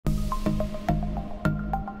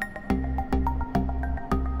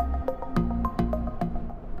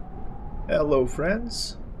Hello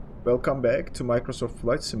friends, welcome back to Microsoft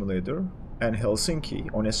Flight Simulator and Helsinki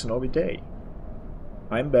on a snowy day.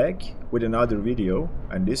 I'm back with another video,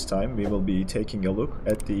 and this time we will be taking a look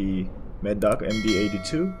at the Maddog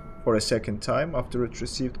MD-82 for a second time after it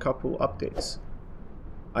received couple updates.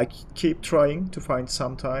 I keep trying to find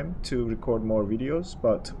some time to record more videos,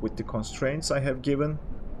 but with the constraints I have given,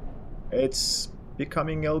 it's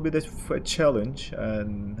becoming a little bit of a challenge,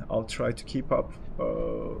 and I'll try to keep up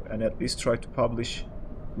and at least try to publish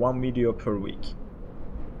one video per week.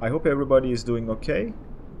 I hope everybody is doing okay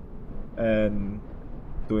and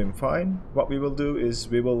doing fine. What we will do is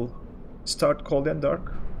we will start cold and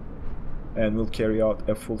dark, and we'll carry out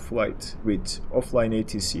a full flight with offline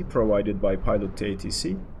ATC provided by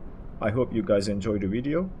Pilot2ATC. I hope you guys enjoy the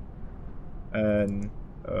video, and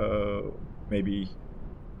maybe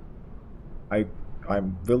I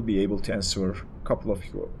will be able to answer a couple of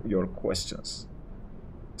your questions.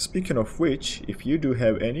 Speaking of which, if you do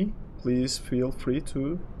have any, please feel free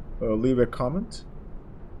to leave a comment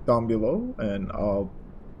down below, and I'll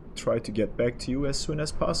try to get back to you as soon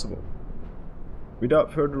as possible.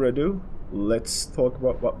 Without further ado, let's talk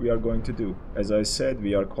about what we are going to do. As I said,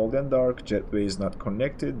 we are cold and dark, jetway is not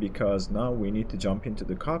connected because now we need to jump into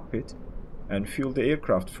the cockpit and fuel the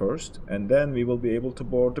aircraft first, and then we will be able to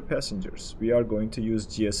board the passengers. We are going to use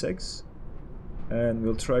GSX, and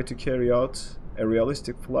we'll try to carry out a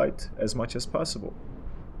realistic flight as much as possible.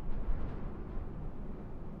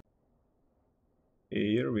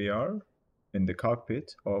 Here we are in the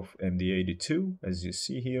cockpit of MD-82. As you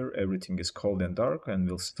see here, everything is cold and dark, and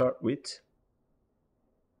we'll start with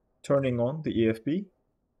turning on the EFB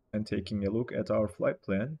and taking a look at our flight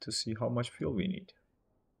plan to see how much fuel we need.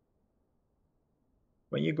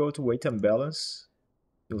 When you go to weight and balance,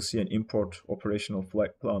 you'll see an import operational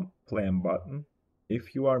flight plan button.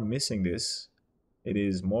 If you are missing this, it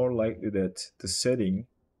is more likely that the setting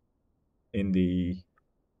in the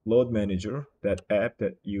load manager, that app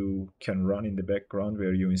that you can run in the background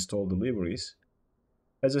where you install deliveries,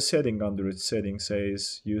 has a setting under its setting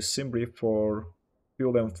says use SimBrief for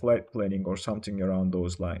fuel and flight planning or something around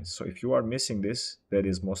those lines. So if you are missing this, that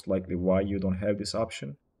is most likely why you don't have this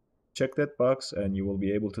option. Check that box and you will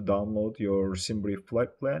be able to download your SimBrief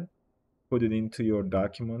flight plan, put it into your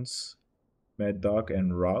documents, Maddog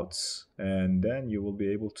and routes, and then you will be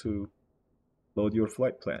able to load your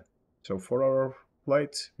flight plan. So for our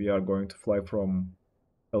flight, we are going to fly from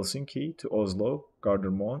Helsinki to Oslo,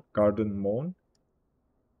 Gardermoen.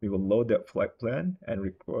 We will load that flight plan,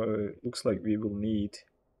 and looks like we will need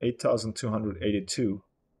 8,282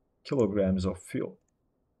 kilograms of fuel.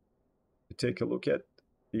 We take a look at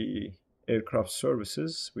the aircraft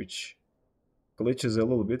services, which glitches a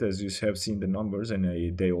little bit as you have seen the numbers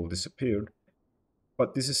and they all disappeared.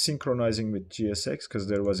 But this is synchronizing with GSX because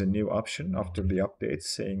there was a new option after the update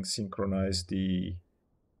saying synchronize the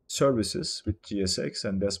services with GSX,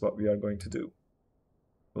 and that's what we are going to do.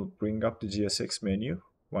 We'll bring up the GSX menu.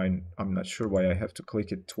 I'm not sure why I have to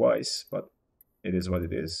click it twice, but it is what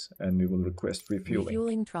it is, and we will request refueling.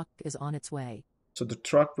 Refueling truck is on its way. So the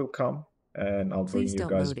truck will come, and I'll bring you guys back.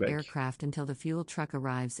 Please don't load aircraft until the fuel truck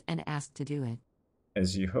arrives and ask to do it.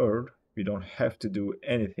 As you heard, we don't have to do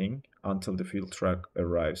anything until the fuel truck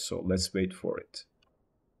arrives, so let's wait for it.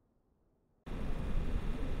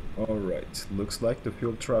 Alright, looks like the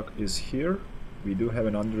fuel truck is here. We do have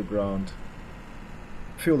an underground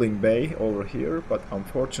fueling bay over here, but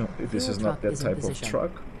unfortunately this is not that type of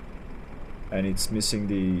truck, and it's missing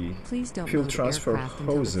the fuel transfer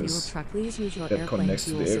hoses that connects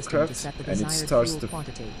to the aircraft, and it starts the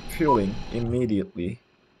fueling immediately.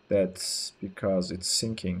 That's because it's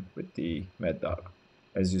syncing with the Maddog.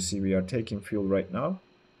 As you see, we are taking fuel right now,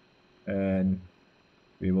 and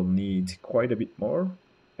we will need quite a bit more,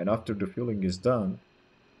 and after the fueling is done,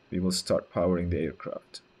 we will start powering the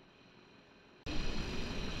aircraft.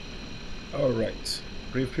 Alright,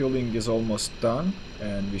 refueling is almost done,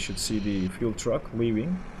 and we should see the fuel truck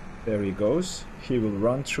leaving. There he goes. He will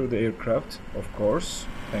run through the aircraft, of course,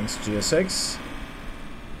 thanks to GSX.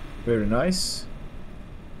 Very nice.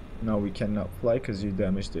 Now we cannot fly because you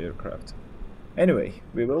damaged the aircraft. Anyway,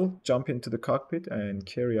 we will jump into the cockpit and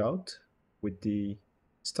carry out with the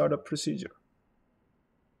startup procedure.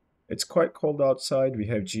 It's quite cold outside. We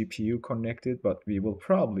have GPU connected, but we will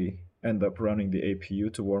probably end up running the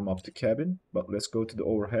APU to warm up the cabin. But let's go to the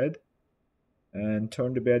overhead and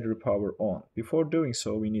turn the battery power on. Before doing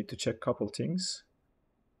so, we need to check a couple things.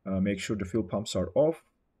 Make sure the fuel pumps are off.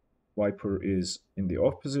 Wiper is in the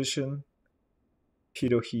off position.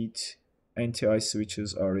 Pitot heat anti-ice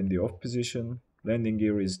switches are in the off position. Landing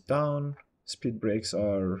gear is down. Speed brakes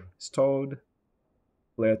are stowed.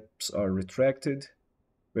 flaps are retracted,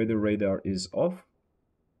 weather radar is off,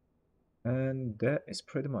 and that is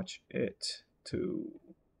pretty much it to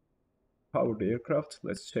power the aircraft.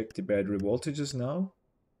 Let's check the battery voltages now.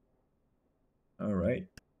 Alright,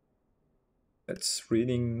 that's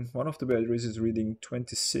reading, one of the batteries is reading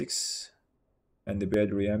 26, and the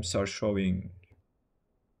battery amps are showing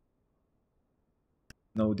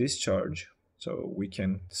no discharge, so we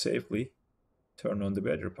can safely turn on the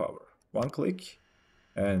battery power. One click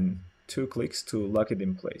and 2 clicks to lock it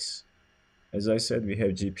in place. As I said, we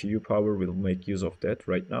have GPU power, we'll make use of that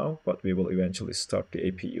right now, but we will eventually start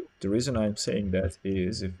the APU. The reason I'm saying that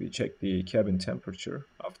is if we check the cabin temperature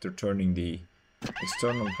after turning the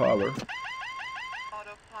external power,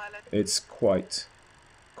 it's quite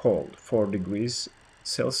cold, 4 degrees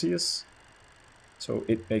Celsius, so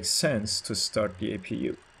it makes sense to start the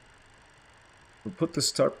APU. We'll put the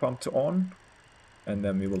start pump to on, and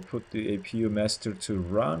then we will put the APU master to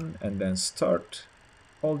run and then start.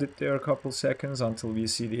 Hold it there a couple seconds until we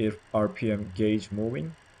see the RPM gauge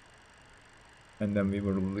moving, and then we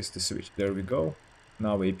will release the switch. There we go.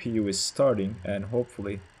 Now APU is starting, and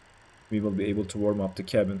hopefully we will be able to warm up the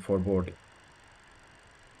cabin for boarding.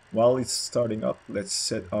 While it's starting up, let's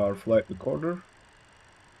set our flight recorder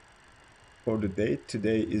for the date.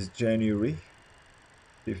 Today is January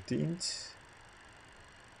 15th.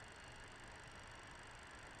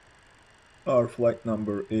 Our flight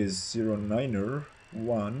number is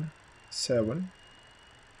 09er17,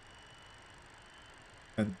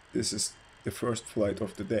 and this is the first flight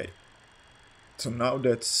of the day. So now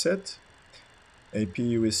that's set,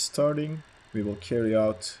 APU is starting, we will carry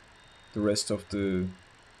out the rest of the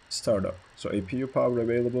startup. So APU power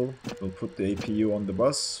available, we'll put the APU on the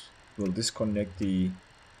bus, we'll disconnect the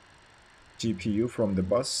GPU from the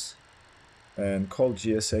bus and call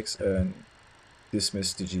GSX and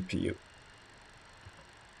dismiss the GPU.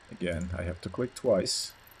 Again, I have to click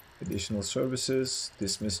twice. Additional services,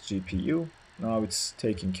 dismiss GPU. Now it's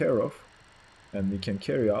taken care of, and we can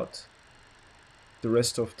carry out the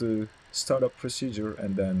rest of the startup procedure,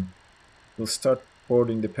 and then we'll start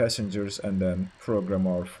boarding the passengers and then program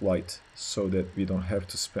our flight so that we don't have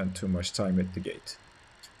to spend too much time at the gate.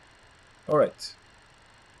 Alright,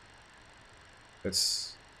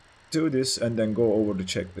 let's do this and then go over the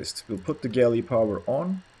checklist. We'll put the galley power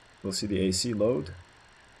on, we'll see the AC load.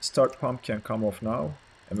 Start pump can come off now,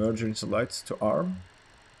 emergency lights to arm,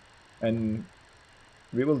 and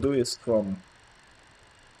we will do it from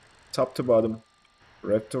top to bottom,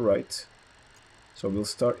 left to right. So we'll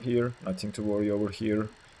start here, nothing to worry over here.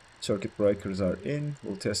 Circuit breakers are in,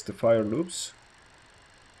 we'll test the fire loops,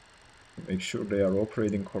 make sure they are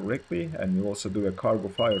operating correctly, and we'll also do a cargo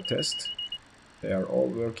fire test. They are all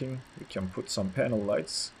working. We can put some panel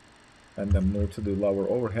lights and then move to the lower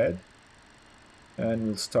overhead. And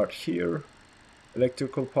we'll start here.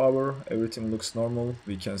 Electrical power, everything looks normal.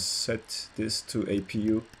 We can set this to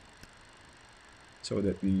APU so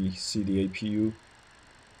that we see the APU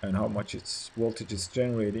and how much its voltage is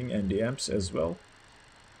generating, and the amps as well.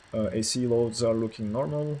 AC loads are looking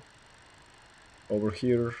normal. Over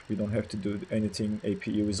here we don't have to do anything,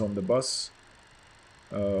 APU is on the bus.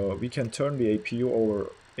 We can turn the APU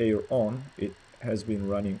over air on. It has been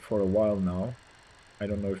running for a while now. I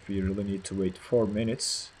don't know if we really need to wait 4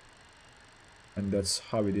 minutes, and that's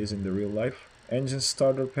how it is in the real life. Engine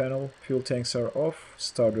starter panel, fuel tanks are off,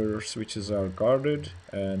 starter switches are guarded,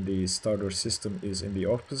 and the starter system is in the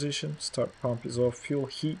off position. Start pump is off, fuel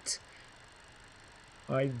heat,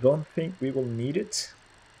 I don't think we will need it.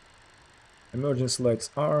 Emergency lights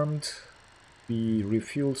armed. We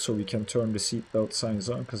refueled so we can turn the seatbelt signs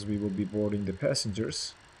on because we will be boarding the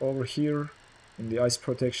passengers. Over here in the ice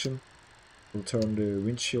protection, we'll turn the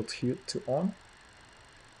windshield heat to on.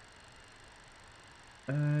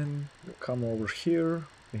 And we'll come over here.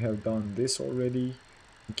 We have done this already.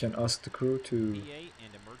 We can ask the crew to PA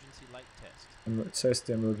and emergency light test. Test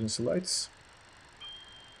the emergency lights.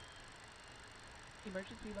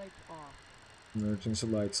 Emergency lights off. Emergency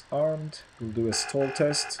lights armed. We'll do a stall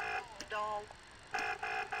test.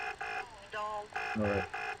 Alright,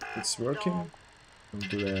 it's working. We'll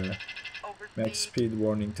do a max speed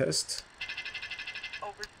warning test.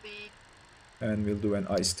 And we'll do an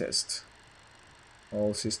ice test.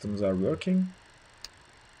 All systems are working.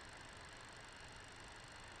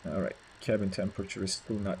 Alright, cabin temperature is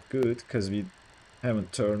still not good because we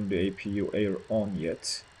haven't turned the APU air on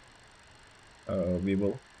yet. We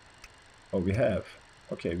will. Oh, we have.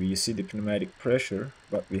 Okay, we see the pneumatic pressure,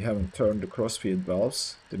 but we haven't turned the crossfeed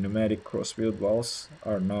valves. The pneumatic crossfeed valves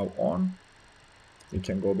are now on. We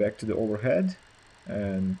can go back to the overhead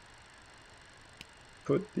and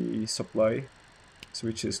put the supply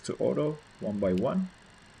switches to auto one by one,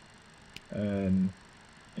 and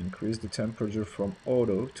increase the temperature from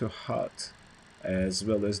auto to hot, as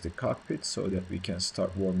well as the cockpit, so that we can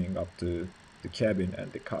start warming up the cabin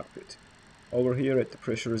and the cockpit. Over here at the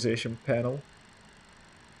pressurization panel,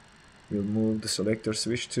 we'll move the selector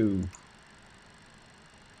switch to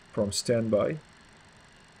from standby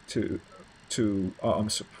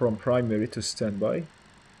from primary to standby,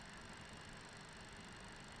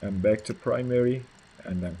 and back to primary,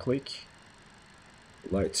 and then click.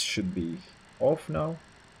 Lights should be off now,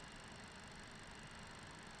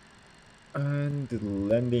 and the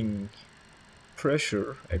landing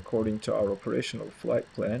pressure according to our operational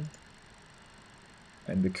flight plan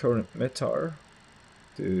and the current METAR,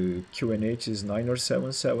 the QNH is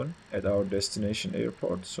 9077 at our destination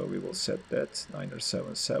airport, so we will set that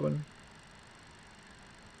 9077.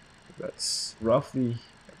 That's roughly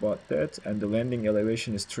about that, and the landing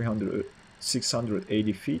elevation is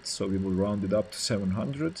 680 feet, so we will round it up to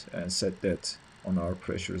 700 and set that on our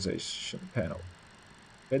pressurization panel.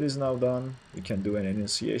 That is now done. We can do an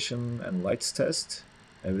initiation and lights test.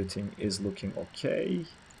 Everything is looking okay,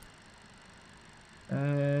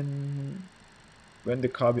 and when the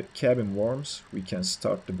cabin warms, we can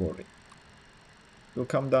start the boarding. We'll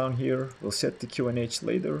come down here, we'll set the QNH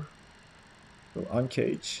later, we'll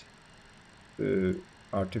uncage the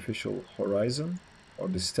artificial horizon, or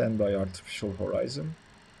the standby artificial horizon,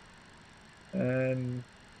 and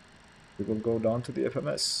we will go down to the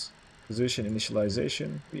FMS. Position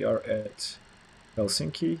initialization, we are at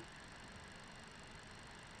Helsinki,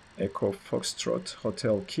 Echo Foxtrot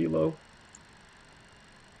Hotel Kilo.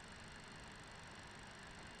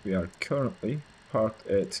 We are currently parked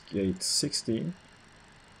at gate 16,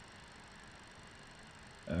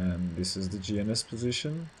 and this is the GNS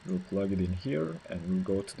position. We'll plug it in here and we'll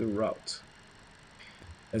go to the route.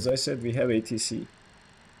 As I said, we have ATC.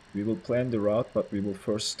 We will plan the route, but we will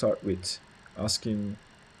first start with asking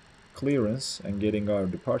clearance and getting our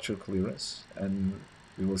departure clearance, and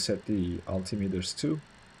we will set the altimeters too.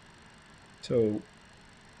 So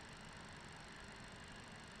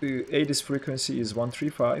the ATC frequency is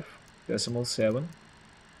 135.7,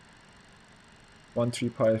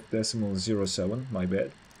 135.07, my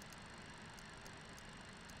bad.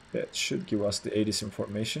 That should give us the ATC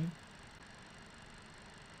information.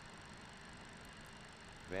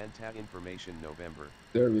 Vanta information November.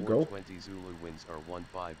 There we go. 420 Zulu winds are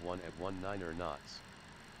 151 at 19 knots.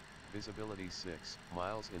 Visibility 6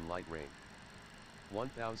 miles in light rain.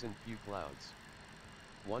 1,000 few clouds.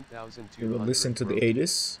 1,200 We will listen to the broken.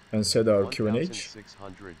 ATC and set our QNH.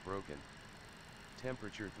 1,600 broken.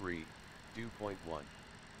 Temperature 3, dew point 1.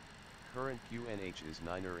 Current QNH is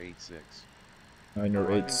 9086.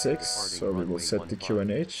 9086, so we will set the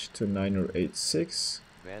QNH to 9086.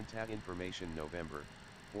 Vanta information November.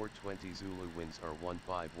 420 Zulu winds are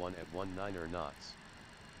 151 at 19 knots.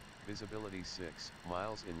 Visibility 6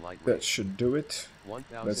 miles in light rain. That should do it.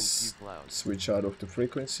 1,000 Let's few clouds. switch out of the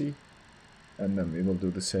frequency, and then we will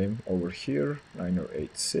do the same over here.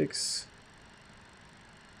 9086.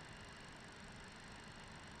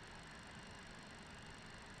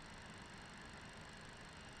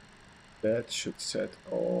 That should set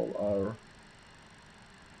all our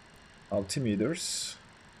altimeters.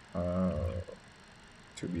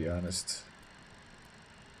 To be honest,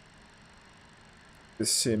 the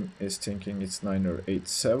sim is thinking it's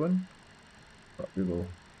 9087, but we will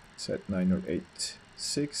set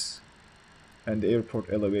 9086, and the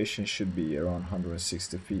airport elevation should be around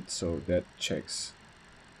 160 feet, so that checks.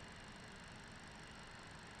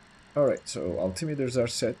 Alright, so altimeters are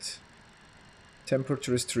set,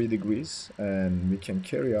 temperature is 3 degrees, and we can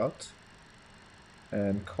carry out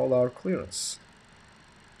and call our clearance.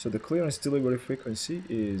 So the clearance delivery frequency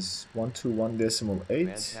is 121.8.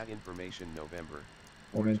 Vanta information November.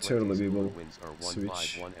 Momentarily we will winds are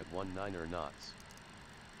switch 151 at 19 knots.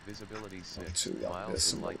 Visibility 6 to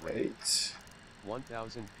miles in light rain. 1.8.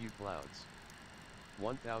 1,000 few clouds.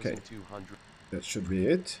 1,200. That should be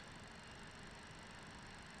it.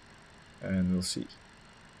 And we'll see.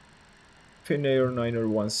 Finnair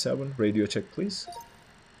 9017, radio check please.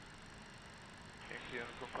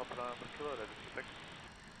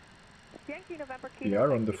 We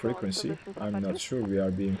are on the frequency. I'm not sure if we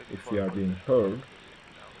are being heard,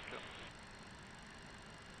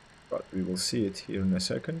 but we will see it here in a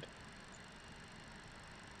second.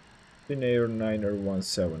 Finnair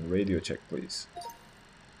 9017, radio check please.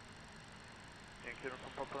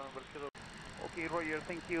 Okay, Roger,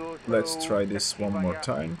 thank you. Let's try this one more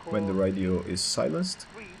time when the radio is silenced.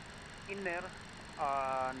 In there,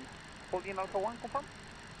 holding Alpha 1, confirm?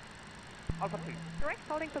 Alpha 3. Correct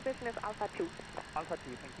holding position is Alpha 2. Alpha 2,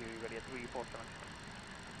 thank you. Ready at 347.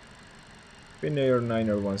 Finnair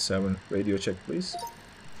 9017, radio check please.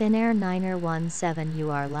 Finnair 9017, you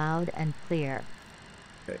are loud and clear.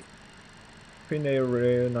 Okay. Finnair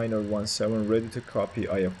 9017, ready to copy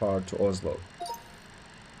IFR to Oslo.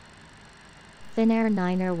 Finnair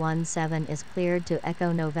 9017 is cleared to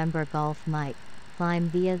Echo November Golf Mike. Climb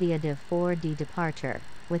via the ADIV 4D departure,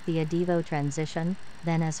 with the ADIVO transition,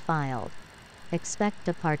 then as filed. Expect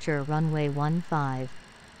departure runway 15.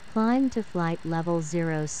 Climb to flight level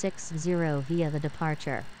 060 via the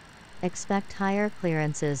departure. Expect higher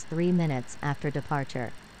clearances 3 minutes after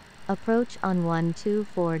departure. Approach on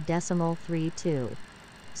 124.32.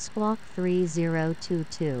 Squawk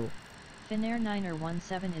 3022. Finnair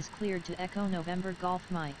 9017 is cleared to Echo November Golf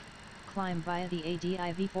Mike. Climb via the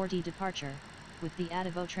ADIV 4D departure, with the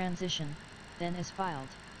ADIVO transition, then as filed.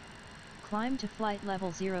 Climb to flight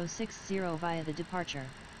level 060 via the departure.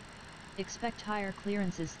 Expect higher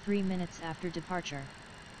clearances 3 minutes after departure.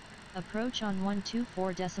 Approach on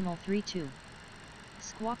 124.32.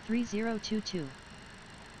 Squawk 3022.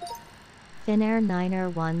 Finnair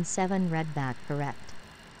 9017 Redback correct.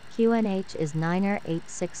 QNH is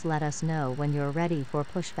 9086, let us know when you're ready for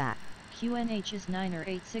pushback. QNH is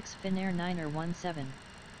 9086 Finnair 9017.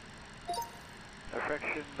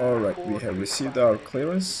 Alright, we have received our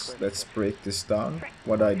clearance. Let's break this down.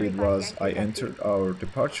 What I did was I entered our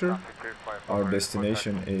departure. Our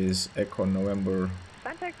destination is Echo November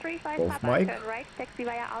Golf Mike. Plug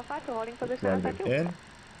it in.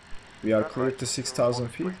 We are cleared to 6,000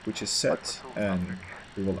 feet, which is set, and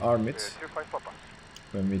we will arm it.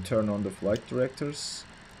 When we turn on the flight directors,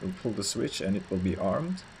 we'll pull the switch and it will be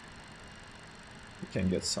armed. We can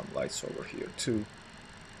get some lights over here too.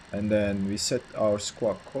 And then we set our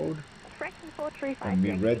squawk code and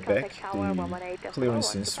we read back the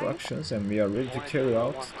clearance instructions, and we are ready to carry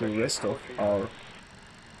out the rest of our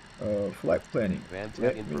flight planning.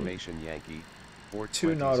 Let me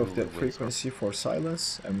tune out of that frequency for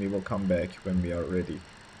silence, and we will come back when we are ready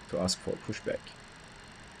to ask for pushback.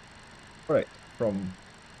 Alright, from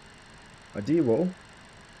ADIVO,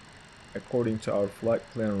 according to our flight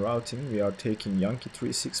plan routing, we are taking Yankee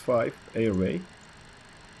 365 airway,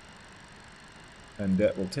 and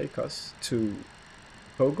that will take us to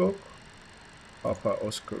Pogok, Papa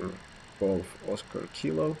Oscar Golf Oscar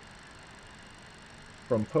Kilo.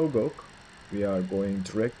 From Pogok, we are going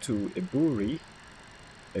direct to Eburi,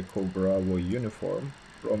 Echo Bravo Uniform,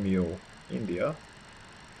 Romeo, India.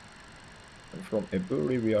 And from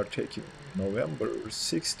Eburi, we are taking November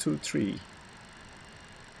 623.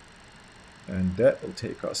 And that will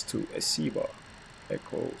take us to Esiba,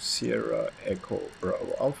 Echo Sierra, Echo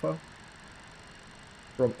Bravo Alpha.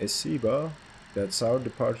 From Esiba, that's our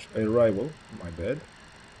departure arrival, my bad.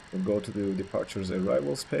 We'll go to the departures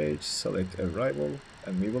arrivals page, select arrival,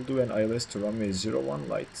 and we will do an ILS to runway 01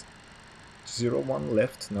 light. 01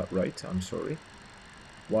 left, not right, I'm sorry.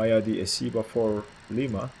 Via the Esiba for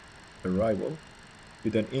Lima arrival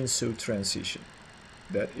with an in-suit transition.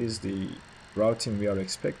 That is the routing we are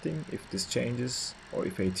expecting. If this changes, or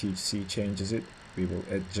if ATC changes it, we will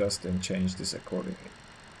adjust and change this accordingly.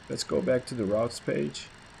 Let's go back to the routes page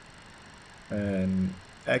and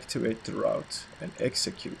activate the route and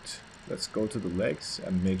execute. Let's go to the legs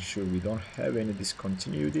and make sure we don't have any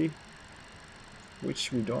discontinuity,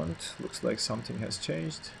 which we don't. Looks like something has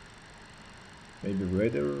changed. Maybe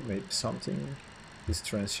weather, maybe something. These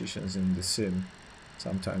transitions in the sim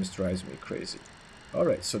sometimes drives me crazy.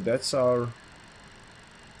 Alright, so that's our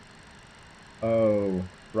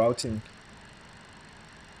routing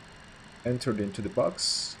entered into the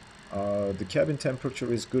box. The cabin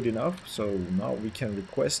temperature is good enough, so now we can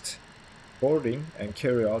request boarding and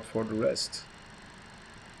carry out for the rest.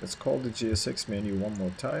 Let's call the GSX menu one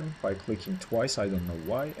more time by clicking twice, I don't know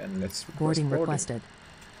why, and let's request boarding. Requested.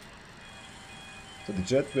 So the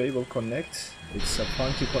jetway will connect. It's a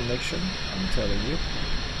funky connection, I'm telling you.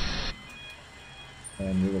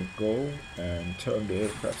 And we will go and turn the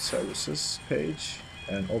aircraft services page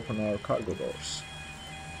and open our cargo doors.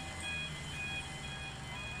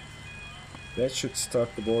 That should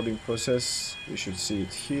start the boarding process. We should see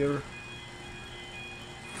it here.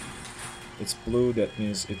 It's blue, that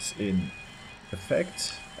means it's in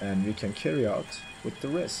effect, and we can carry out with the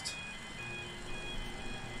rest.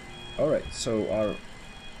 Alright, so our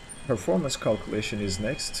performance calculation is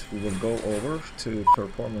next. We will go over to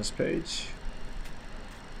performance page.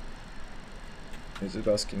 Is it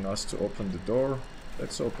asking us to open the door?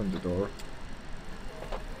 Let's open the door.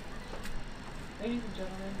 Ladies and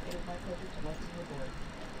gentlemen, it is my pleasure to welcome you aboard.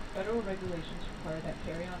 Federal regulations require that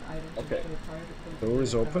carry-on items Okay. ensure prior to closing Door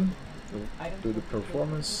is open. We'll do the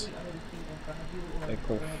performance.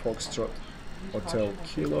 Echo Foxtrot Hotel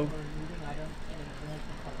Kilo.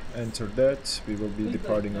 Enter that. We will be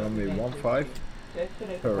departing runway 15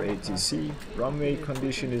 per ATC. Runway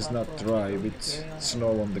condition is not dry with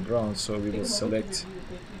snow on the ground, so we will select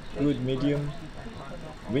good medium.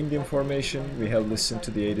 Wind information, we have listened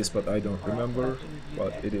to the ATIS but I don't remember,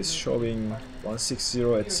 but it is showing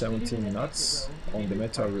 160 at 17 knots on the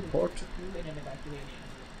META report.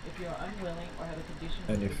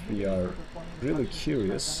 And if we are really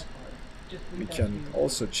curious, we can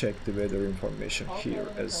also check the weather information here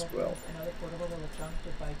as well.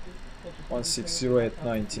 160 at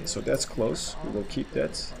 19, so that's close, we will keep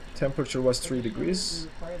that. Temperature was 3 degrees,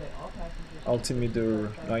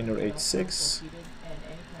 altimeter 9086,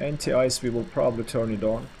 anti-ice we will probably turn it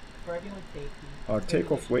on. Our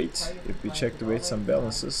takeoff weight, if we check the weights and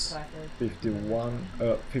balances,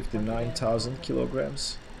 59,000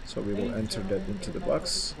 kilograms. So we will enter that into the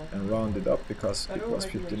box and round it up because it was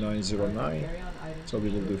 5909. So we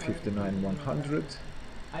will do 59,100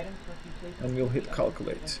 and we'll hit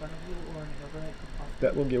calculate.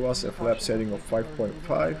 That will give us a flap setting of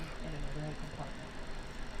 5.5.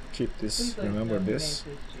 Keep this, remember this.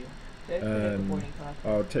 And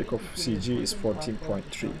our takeoff CG is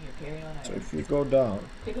 14.3. So if we go down,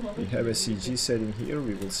 we have a CG setting here.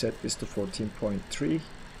 We will set this to 14.3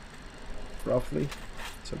 roughly.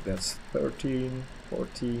 So that's 13,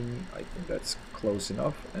 14, I think that's close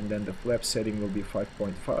enough. And then the flap setting will be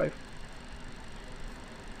 5.5.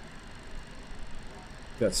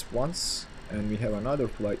 That's once. And we have another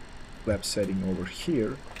flap setting over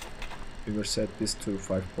here. We will set this to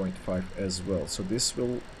 5.5 as well. So this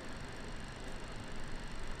will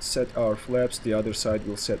set our flaps, the other side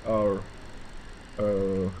will set our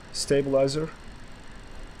stabilizer.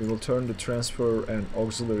 We will turn the transfer and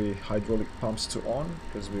auxiliary hydraulic pumps to on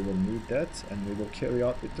because we will need that, and we will carry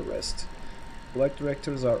out with the rest. Flight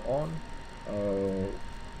directors are on.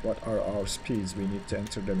 What are our speeds? We need to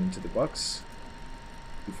enter them into the box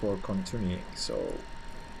before continuing. So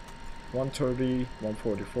 130,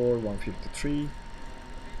 144, 153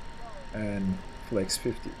 and flex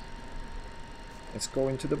 50. Let's go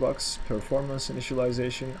into the box. Performance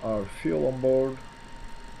initialization, our fuel on board.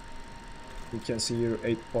 We can see here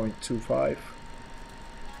 8.25.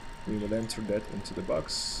 We will enter that into the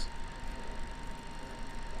box.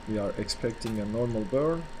 We are expecting a normal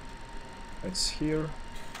burn. That's here.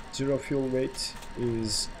 Zero fuel weight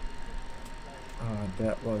is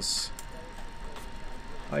that was,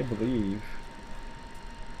 I believe,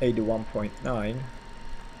 81.9.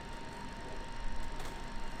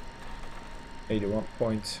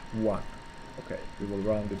 81.1. Okay, we will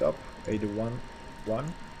round it up.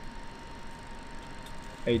 81.1.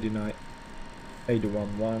 89.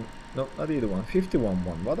 81.1. No, not 81.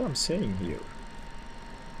 51.1. What I'm saying here?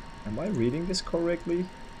 Am I reading this correctly?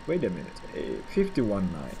 Wait a minute. 51.9.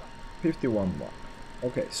 51.1.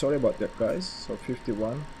 Okay, sorry about that, guys. So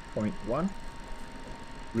 51.1.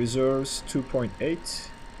 Reserves 2.8.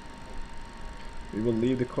 We will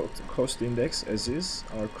leave the coast index as is.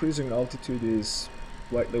 Our cruising altitude is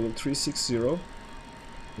flight level 360.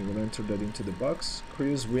 We will enter that into the box.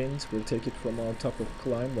 Cruise wind, we'll take it from our top of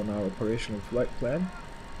climb on our operational flight plan.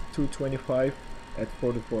 225 at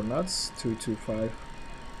 44 knots, 225.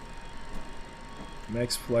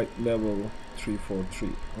 Max flight level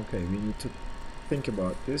 343. Okay, we need to think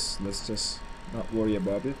about this. Let's just not worry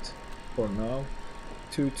about it for now.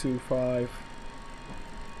 225.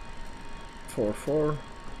 44.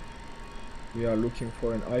 We are looking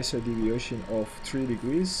for an ISO deviation of 3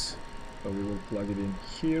 degrees, so we will plug it in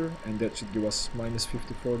here, and that should give us minus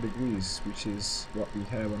 54 degrees, which is what we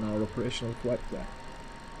have on our operational flight plan.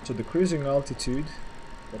 So the cruising altitude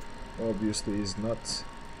obviously is not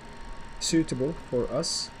suitable for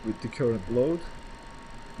us with the current load.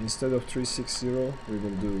 Instead of 360, we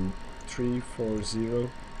will do 340,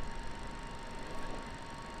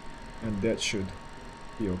 and that should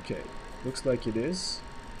be okay. Looks like it is.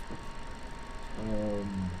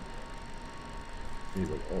 We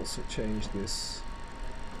will also change this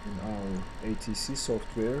in our ATC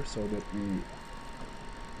software so that we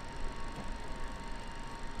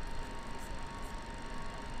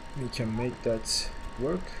can make that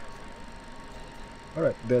work.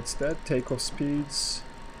 Alright, that's that. Takeoff speeds,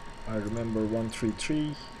 I remember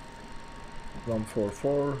 133,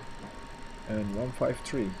 144 and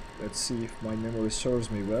 153. Let's see if my memory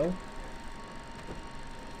serves me well.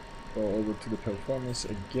 Go over to the performance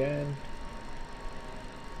again.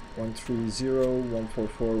 130,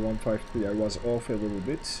 144, 153. I was off a little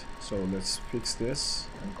bit, so let's fix this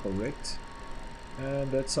and correct.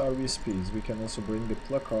 And that's our VSPs. We can also bring the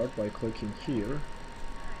placard by clicking here.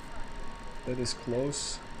 That is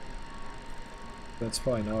close. That's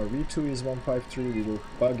fine. Our V2 is 153. We will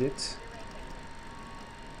bug it.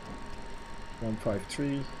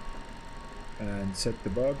 153 and set the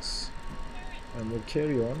bugs, and we'll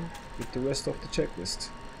carry on with the rest of the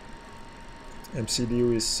checklist.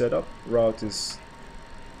 MCDU is set up, route is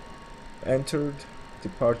entered,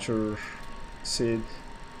 departure SID,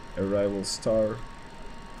 arrival star,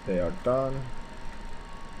 they are done.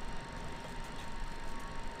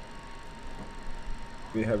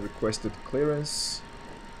 We have requested clearance,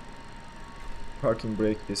 parking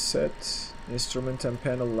brake is set, instrument and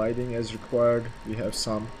panel lighting as required. We have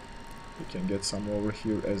some, we can get some over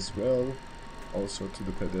here as well, also to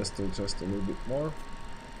the pedestal just a little bit more.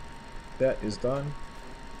 That is done.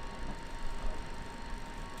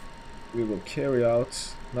 We will carry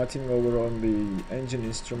out, nothing over on the engine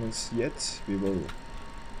instruments yet. We will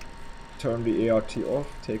turn the ART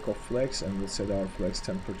off, take off flex, and we'll set our flex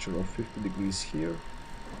temperature of 50 degrees here.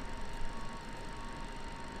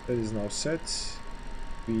 That is now set.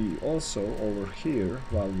 We also over here,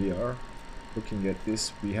 while we are looking at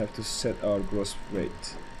this, we have to set our gross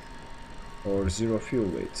weight or zero fuel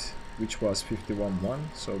weight, which was 51.1,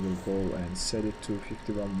 so we'll go and set it to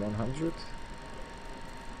 51.100.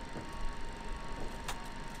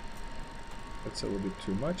 That's a little bit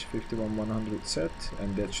too much. 51.100 set,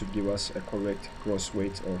 and that should give us a correct gross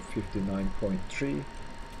weight of 59.3.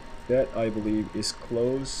 That I believe is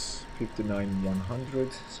close,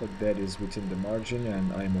 59.100, so that is within the margin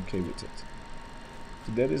and I'm okay with it.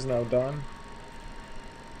 So that is now done.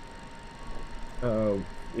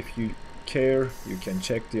 If you care, you can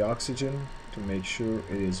check the oxygen to make sure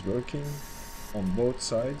it is working on both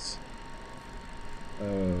sides.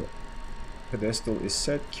 Pedestal is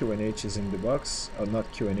set, QNH is in the box, not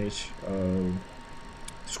QNH,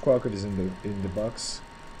 squawker is in the box,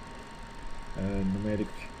 and pneumatic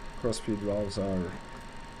crossfeed valves are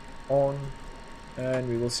on, and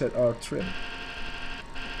we will set our trim.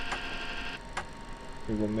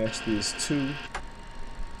 We will match these two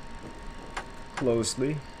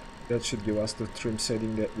closely. That should give us the trim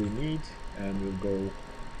setting that we need, and we'll go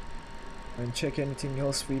and check anything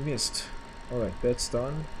else we missed. Alright, that's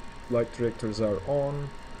done. Flight directors are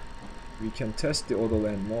on. We can test the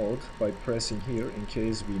autoland mode by pressing here in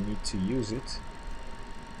case we need to use it.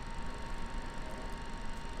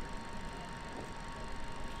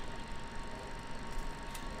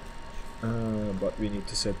 But we need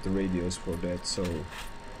to set the radios for that, so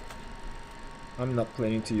I'm not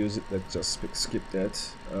planning to use it. Let's just skip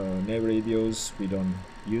that. Nav radios, we don't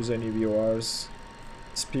use any VORs.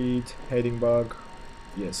 Speed, heading bug,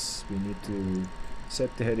 yes, we need to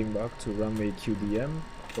set the heading bug to runway QDM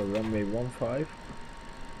for runway 15.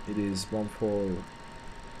 It is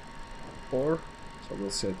 144, so we'll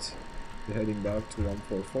set the heading bug to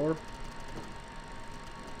 144.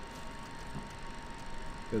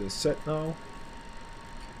 That is set now.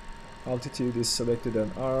 Altitude is selected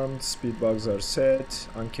and armed, speed bugs are set,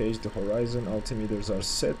 uncage the horizon, altimeters are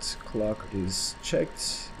set, clock is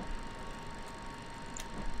checked.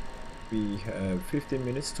 We have 15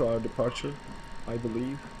 minutes to our departure, I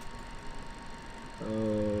believe.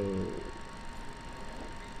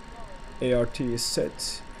 ART is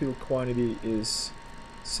set, fuel quantity is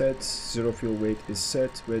set, zero fuel weight is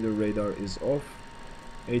set, weather radar is off,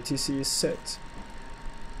 ATC is set.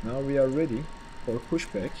 Now we are ready for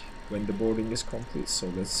pushback when the boarding is complete. So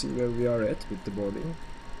let's see where we are at with the boarding.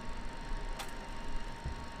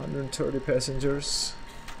 130 passengers.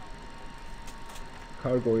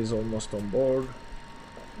 Cargo is almost on board.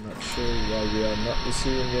 Not sure why we are not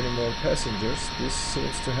receiving any more passengers. This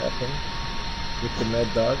seems to happen with the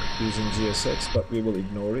Maddog using GSX, but we will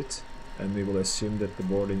ignore it and we will assume that the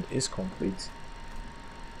boarding is complete.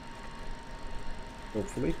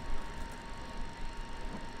 Hopefully.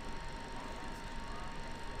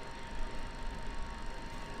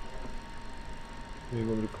 We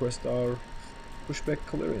will request our pushback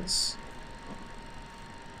clearance.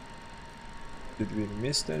 Did we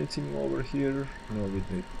miss anything over here? No, we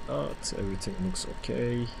did not. Everything looks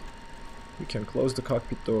okay. We can close the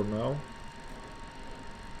cockpit door now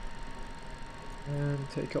and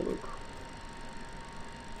take a look.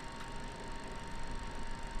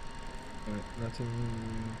 Nothing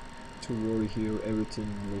to worry here. Everything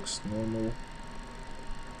looks normal.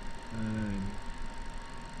 And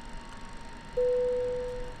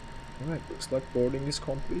alright, looks like boarding is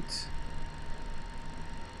complete.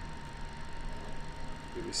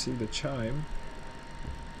 We received a chime.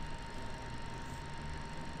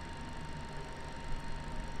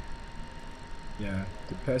 Yeah,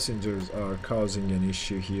 the passengers are causing an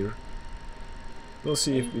issue here. We'll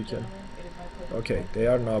see if we can. Okay, they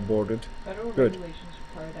are now boarded. Good.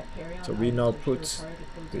 So we now put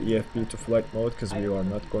the EFB to flight mode because we are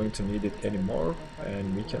not going to need it anymore,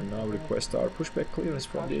 and we can now request our pushback clearance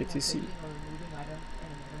from the ATC.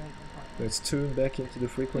 Let's tune back into the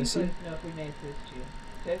frequency.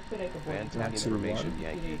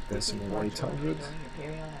 121.800.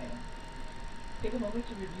 Take a moment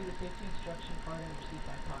to review the safety instruction card and receipt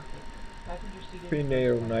by pocket. Passenger seated.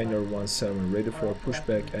 Finnair 9017 ready for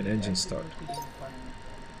pushback and engine start.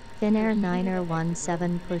 Finnair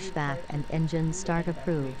 9017 pushback and engine start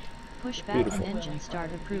approved. Pushback Beautiful. and engine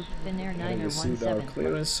start approved. Finnair We received our 9017.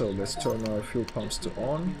 clearance, so let's turn our fuel pumps to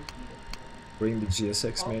on. Bring the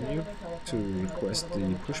GSX menu to request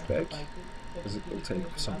the pushback, because it will take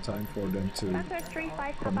some time for them to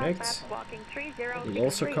connect. We'll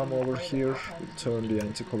also come over here, we'll turn the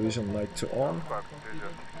anti-collision light to on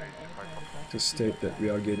to state that we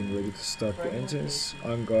are getting ready to start the engines.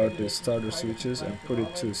 Unguard the starter switches and put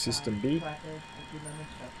it to system B.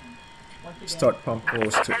 Start pump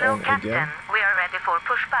goes to on again. We are ready for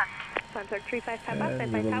pushback. And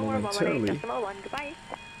we will momentarily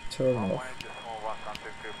turn off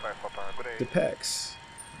the packs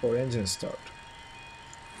for engine start.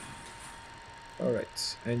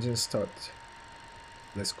 Alright, engine start.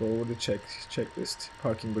 Let's go over the checklist.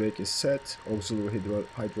 Parking brake is set, auxiliary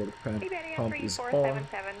hydraulic pump is on,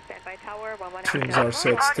 trims are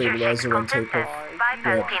set, stabilizer and takeoff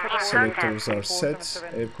selectors are set,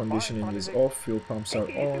 air conditioning is off, fuel pumps are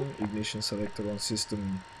on, ignition selector on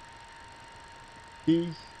system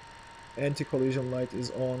E, anti-collision light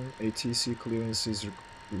is on, ATC clearance is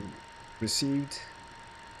received,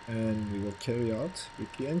 and we will carry out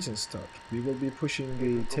with the engine start. We will be pushing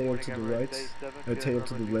the tail to the right, tail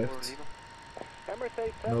to the left,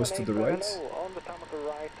 nose to the right,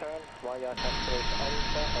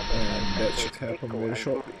 and that should happen very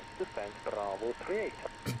shortly.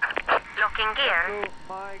 Locking gear.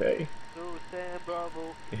 Okay,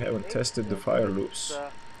 we haven't tested the fire loops.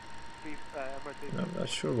 And I'm not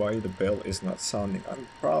sure why the bell is not sounding. I'm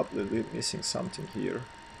probably missing something here.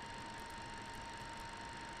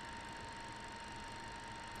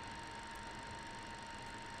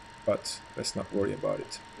 But let's not worry about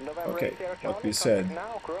it. Okay, what we said,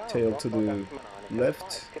 tail to the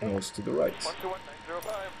left, nose to the right.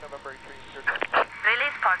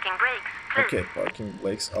 Release parking brakes. Okay, parking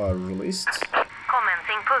brakes are released.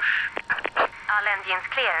 Commencing push. All engines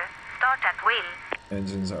clear. Start at will.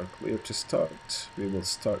 Engines are clear to start. We will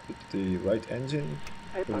start with the right engine,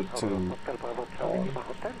 put it to on,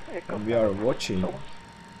 and we are watching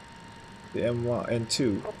the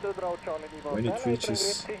M2 when it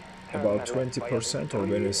reaches about 20% or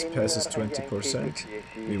when it passes 20%,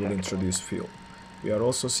 we will introduce fuel. We are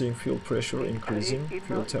also seeing fuel pressure increasing,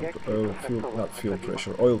 oil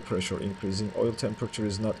pressure increasing. Oil temperature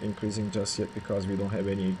is not increasing just yet because we don't have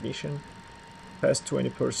any ignition. Past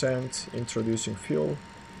 20%, introducing fuel.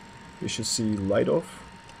 We should see light off.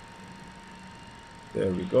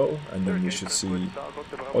 There we go, and then we should see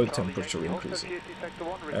oil temperature increasing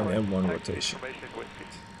and M1 rotation.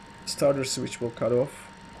 Starter switch will cut off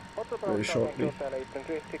very shortly,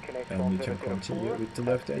 and we can continue with the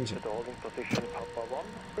left engine.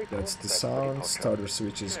 That's the sound. Starter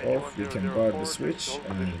switch is off. We can guard the switch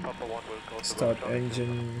and start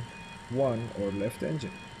engine 1 or left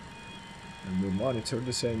engine, and we'll monitor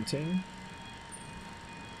the same thing.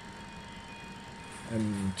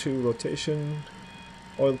 And 2 rotation,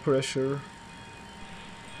 oil pressure,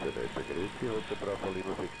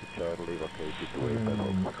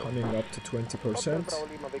 coming up to 20%.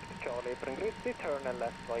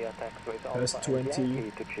 Past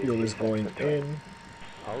 20, fuel is going in,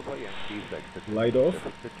 light off,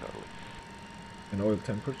 and oil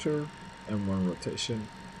temperature, M1 rotation,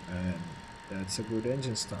 and that's a good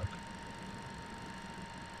engine start.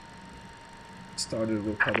 Starter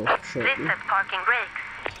will cut off shortly. Reset parking brakes.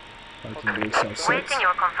 Parking brakes are set. Waiting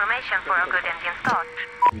your confirmation for a good engine start.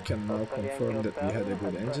 We can now confirm that we had a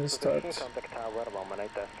good engine start.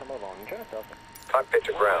 Cockpit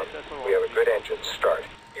to ground. We have a good engine start.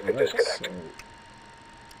 You can disconnect.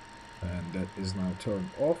 And that is now turned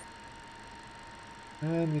off.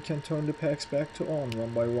 And we can turn the packs back to on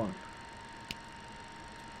one by one.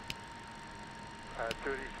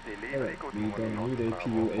 Alright, we don't need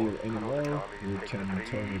APU air anymore. We can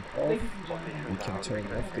turn it off. We can turn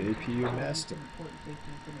off the APU master.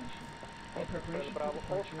 In preparation for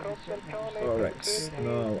departure, it is certain members Alright,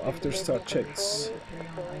 now after start checks,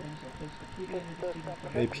 carry-on items are placed completely under the seating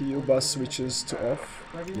plan. APU bus switches to off.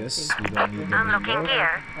 For everyone's Yes, safety, we don't need them Unlocking anymore.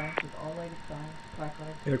 gear. compliance with all lighted signs, placards,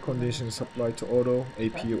 Air and other conditioning instructions. supply to auto,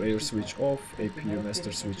 APU Fasten air your switch seatbelt. off, Place the APU metal master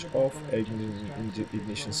fitting switch into the off, buckle and adjust the straps so it fits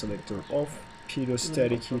ignition well into the selector cluster off, tabs. P2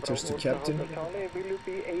 static heaters to captain. Please review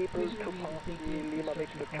the safety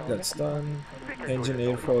instruction card. That's done. Engine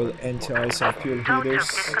airfoil, anti-ice and fuel Tow truck heaters.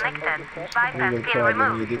 disconnected. We Bypass will pin probably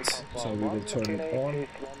removed. need it, so we will turn it on.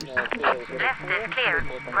 Left is clear.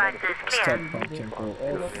 Right is clear. Start pump can go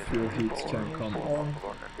off, fuel heat can come on.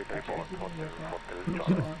 After exiting the aircraft, reach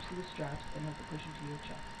your arms to the straps and let the cushion to your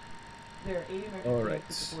chest. There are 8 emergency Alright.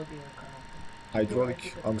 exits aboard the aircraft.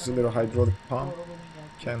 Hydraulic, auxiliary hydraulic pump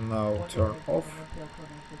can now turn off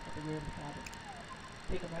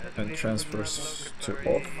and transfers to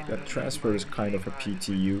off. That transfer is kind of a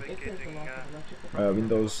PTU.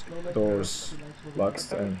 Windows doors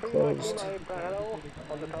locked and closed.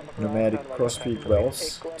 Pneumatic crossfeed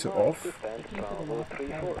valves to off.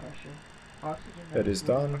 That is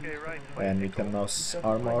done, and we can now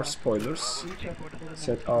arm our spoilers,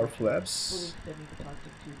 set our flaps.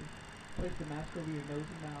 Place the mask over your nose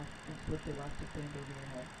and mouth and slip the elastic band over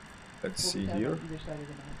your head. Let's Pull see the tab here. on either side of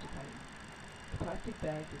the mask to tighten. The plastic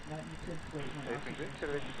bag does not need to inflate when oxygen is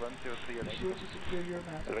flowing. Be sure to secure your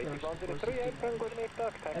mask first before assisting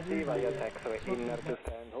others. As a reminder, smoking is not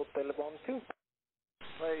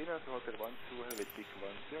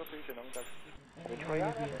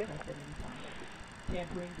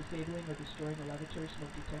tampering, disabling, or destroying a lavatory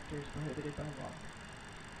smoke detector is prohibited by law.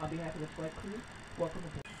 On behalf of the flight crew, welcome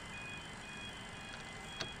aboard.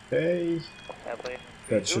 Okay,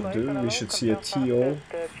 that should do. We should see a TO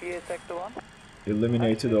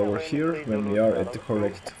illuminated over here when we are at the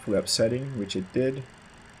correct flap setting, which it did.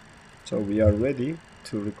 So we are ready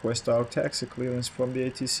to request our taxi clearance from the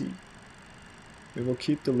ATC. We will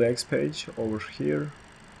keep the legs page over here,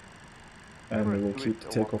 and we will keep the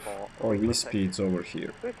takeoff or V speeds over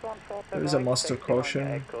here. There is a master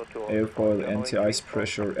caution, airfoil anti-ice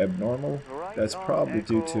pressure abnormal. That's probably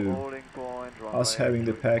due to us having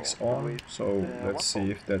the packs on, so let's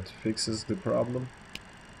see if that fixes the problem.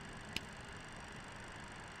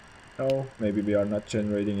 No, maybe we are not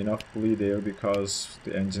generating enough bleed air because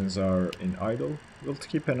the engines are in idle. We'll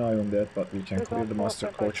keep an eye on that, but we can clear the master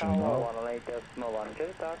caution now.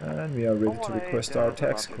 And we are ready to request our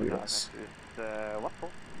taxi clearance.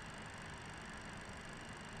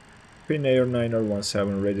 Finnair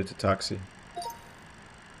 9017 ready to taxi.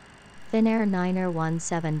 Finnair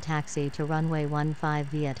 9017 taxi to runway 15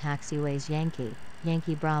 via taxiways Yankee,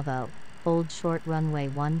 Yankee Bravo, hold short runway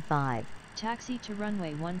 15. Taxi to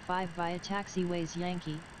runway 15 via taxiways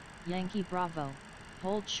Yankee, Yankee Bravo,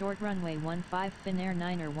 hold short runway 15 Finnair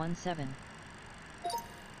 9017.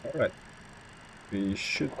 Alright, we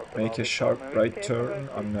should make a sharp right turn.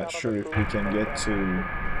 I'm not sure if we can get to...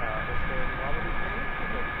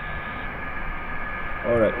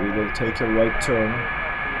 Alright, we will take a right turn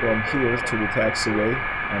from here to the taxiway,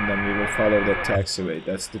 and then we will follow that taxiway.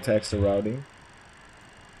 That's the taxi routing.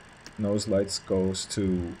 Nose lights goes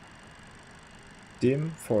to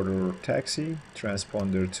dim for the taxi,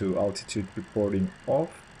 transponder to altitude reporting off,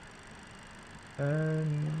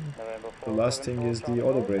 and the last thing is the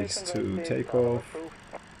auto brakes to take off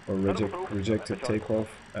or rejected takeoff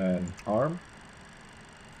and arm,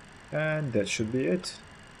 and that should be it.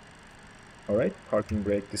 Alright, parking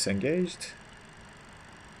brake disengaged,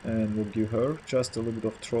 and we'll give her just a little bit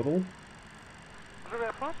of throttle,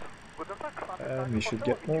 and we should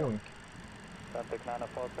get moving.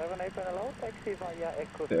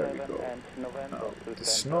 There we go. Now, the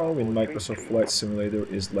snow in Microsoft Flight Simulator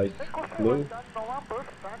is light blue.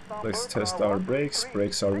 Let's test our brakes.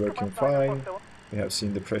 Brakes are working fine. We have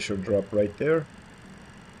seen the pressure drop right there.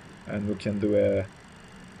 And we can do a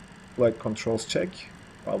flight controls check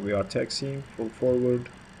while we are taxiing. Full forward,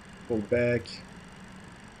 full back,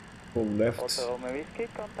 full left, full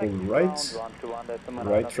right,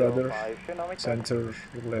 right rudder, center,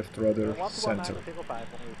 left rudder, center.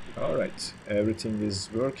 Alright, everything is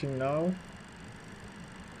working now,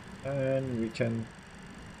 and we can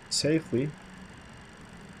safely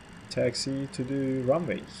taxi to the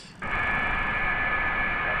runway.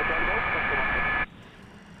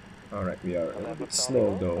 Alright, we are a little bit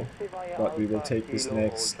slow though, but we will take this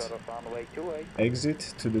next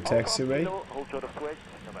exit to the taxiway.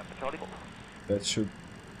 That should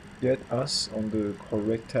get us on the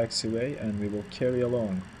correct taxiway, and we will carry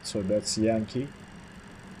along. So that's Yankee.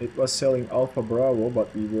 It was selling Alpha Bravo,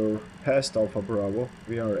 but we were past Alpha Bravo.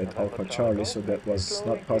 We are at Alpha Charlie, so that was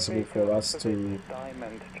not possible for us to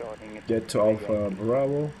get to Alpha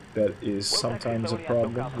Bravo. That is sometimes a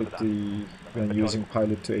problem with the when using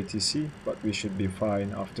Pilot2ATC, but we should be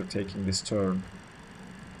fine after taking this turn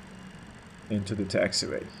into the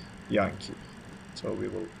taxiway, Yankee. So we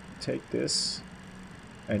will take this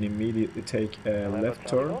and immediately take a left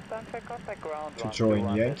turn to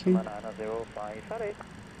join Yankee.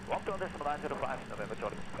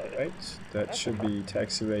 Alright, that should be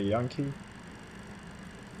taxiway Yankee.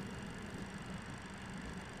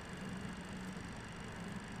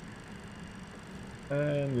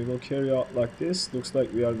 And we will carry out like this. Looks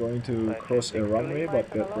like we are going to cross a runway, but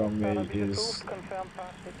that runway is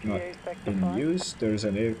not in use. There's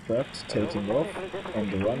an aircraft taking off on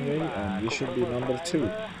the runway and we should be number 2.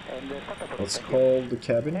 Let's call the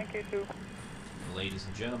cabin. Ladies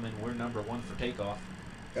and gentlemen, we're number 1 for takeoff.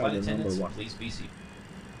 Yeah, Flight we're attendants, number 1. please be seated.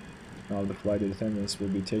 Now the flight attendants will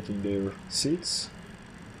be taking their seats.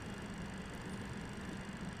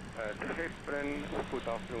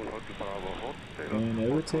 And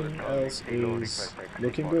everything else is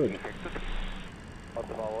looking good.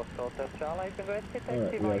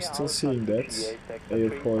 Alright, we are still seeing that.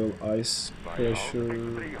 Airfoil ice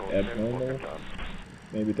pressure abnormal.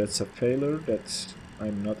 Maybe that's a failure that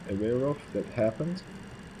I'm not aware of that happened.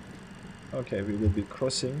 Okay, we will be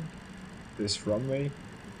crossing this runway,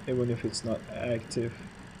 even if it's not active.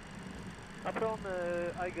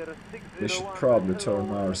 We should probably turn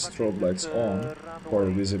our strobe lights on for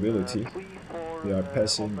visibility. We are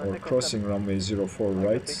passing or crossing runway 04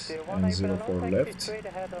 right and 04 left.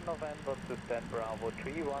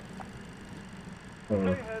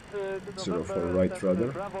 Or 04 right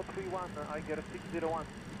rather.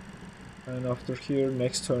 And after here,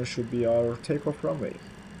 next turn should be our takeoff runway.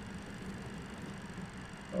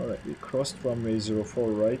 Alright, we crossed runway 04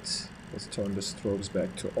 right. Let's turn the strobes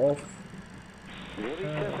back to off.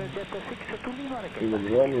 We will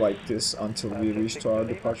roll like this until we reach to our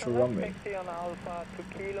departure runway.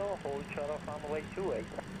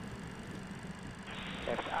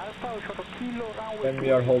 When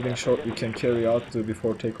we are holding short, we can carry out the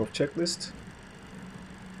before takeoff checklist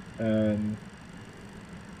and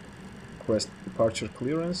request departure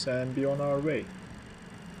clearance and be on our way.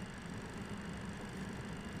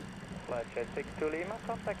 Flight 62 Lima,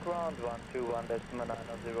 contact ground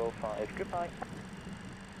 121.905, goodbye.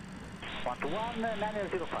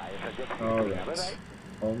 121.905, alright,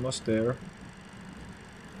 almost there.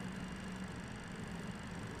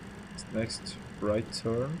 Next right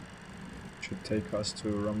turn should take us to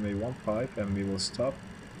runway 15 and we will stop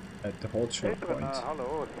at the hold short point.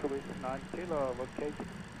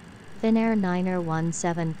 Finnair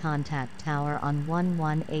 9er17 contact tower on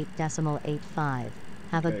 118.85.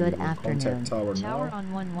 Have a good afternoon. Tower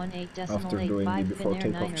on 118.85 after doing the before Finnair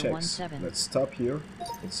takeoff checks. 9er17. Let's stop here.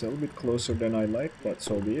 It's a little bit closer than I like, but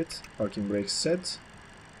so be it. Parking brakes set.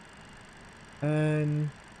 And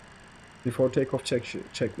before takeoff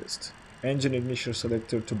checklist. Engine ignition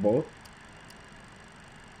selector to both.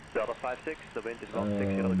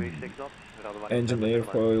 Engine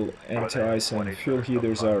airfoil, anti-ice and fuel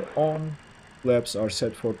heaters are on. Flaps are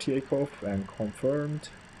set for takeoff and confirmed.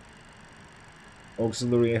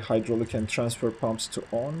 Auxiliary hydraulic and transfer pumps to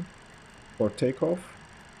on for takeoff.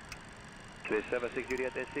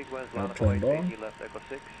 Now turned on.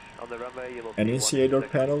 An initiator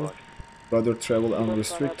panel, rudder travel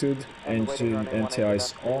unrestricted, engine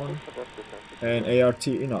anti-ice on, and ART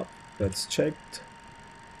in up. That's checked.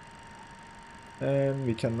 And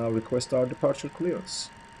we can now request our departure clearance.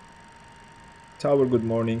 Tower, good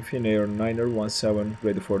morning. Finnair 9er17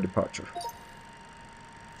 ready for departure.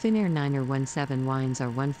 Finnair 9er17 winds are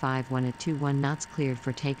 151 at 21 knots, cleared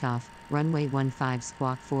for takeoff, runway 15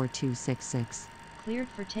 squawk 4266. Cleared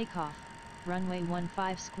for takeoff, runway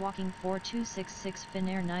 15 squawking 4266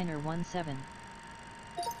 Finnair 9er17.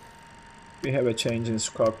 We have a change in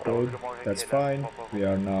squawk code, that's fine. We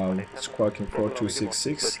are now squawking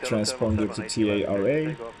 4266, transponder to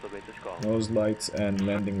TARA, nose lights and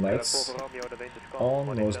landing lights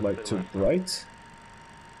on, nose light to bright.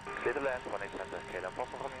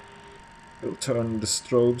 We'll turn the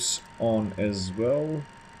strobes on as well,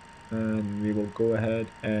 and we will go ahead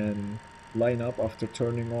and line up after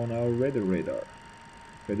turning on our weather radar.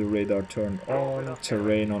 Weather radar turned on,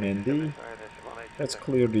 terrain on ND. Let's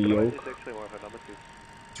clear the yoke.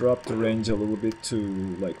 Drop the range a little bit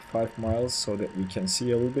to like 5 miles so that we can see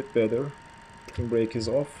a little bit better. Parking brake is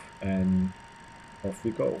off and off we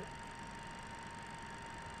go.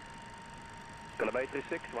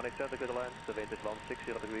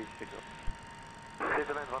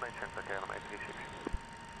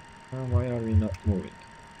 Why are we not moving?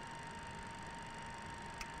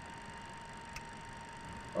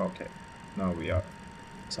 Okay, now we are.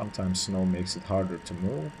 Sometimes snow makes it harder to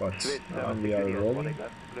move, but now we are rolling.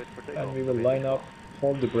 And we will line up,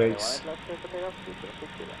 hold the brakes,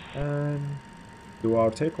 and do our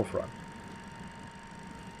takeoff run.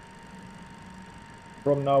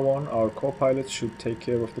 From now on, our co-pilot should take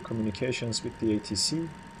care of the communications with the ATC.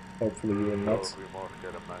 Hopefully we will not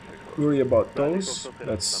worry about those.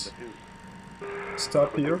 Let's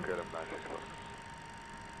stop here.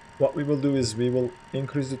 What we will do is we will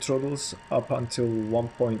increase the throttles up until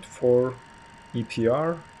 1.4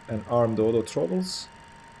 EPR and arm the auto throttles.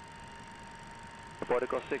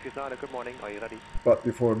 Good morning, are you ready? But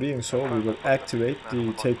before doing so, we will activate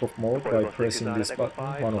the takeoff mode by pressing this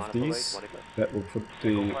button, one of these, that will put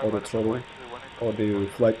the auto throttle or the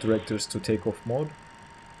flight directors to takeoff mode.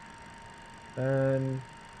 And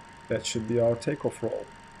that should be our takeoff roll.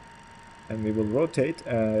 And we will rotate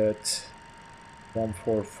at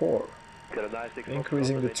 144,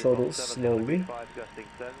 increasing the throttles slowly.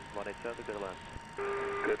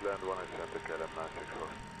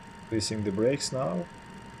 Releasing the brakes now.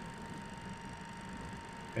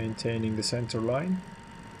 Maintaining the center line.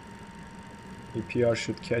 EPR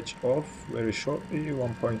should catch off very shortly,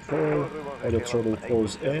 1.4. Auto throttle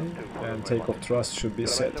goes in and takeoff thrust should be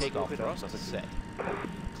set. Takeoff thrust set.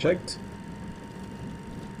 Checked.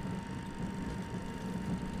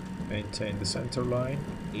 Maintain the center line.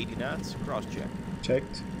 80 knots, cross check.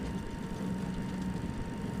 Checked.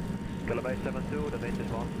 Kilobyte 72, the wind is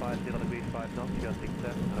 150 degrees 5 knots, adjusting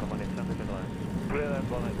 10, and 180 to the line. Clear that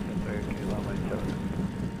 180, kilobyte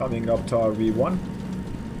 72. Coming up to our V1.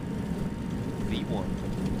 V1.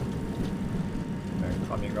 And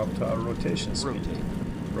coming up to our rotation speed.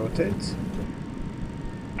 Rotate.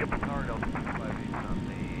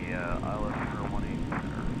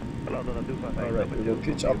 Alright, we will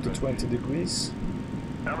pitch up to 20 degrees.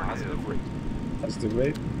 As the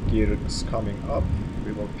rate gear is coming up,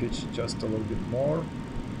 we will pitch just a little bit more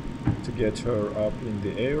to get her up in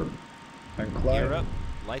the air and climb. Gear up,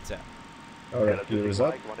 lights out. Alright, gear is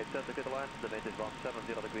up.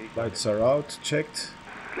 Lights are out, checked.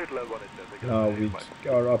 Now we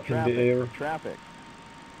are up in the air. Traffic.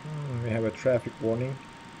 We have a traffic warning.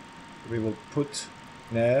 We will put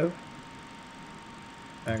nav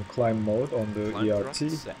and climb mode on the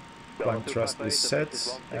ERT. Climb thrust is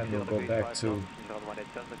set, and we'll go back to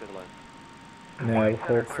nav,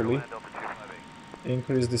 hopefully.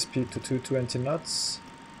 Increase the speed to 220 knots.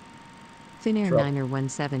 Finnair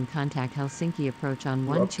 917 contact Helsinki approach on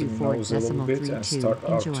 124.32. Start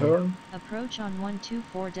our turn. Approach on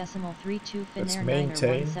 124.32 Let's Finnair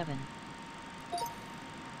maintain. 917.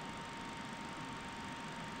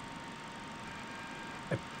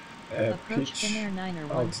 Pitch,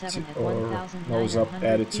 altitude, or nose up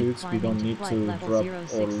attitudes. We don't need to drop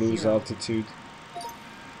or lose altitude.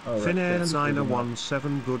 Finnair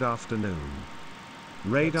 917, good afternoon.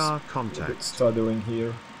 Radar contact. Stuttering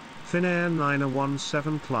here. Finnair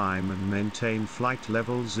 917, climb and maintain flight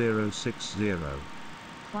level 060.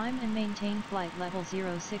 Climb and maintain flight level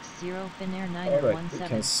 060 Finnair 917. Alright, we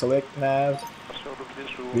can select nav,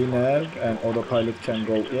 VNav, and autopilot can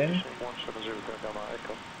go in.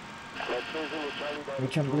 We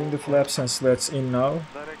can bring the flaps and slats in now.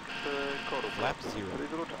 Flap 0.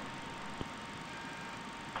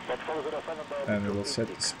 And we will set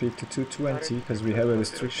the speed to 220 because we have a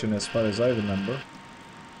restriction as far as I remember.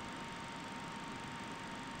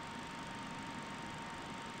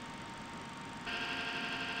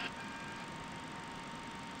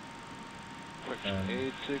 Fraction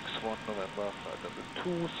 861 November, flight number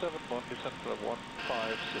 271, descent level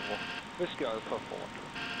 150, Whiskey Alpha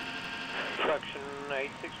 412. Fraction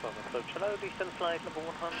 861, approach hello, descent flight number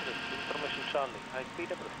 100, information Charlie, high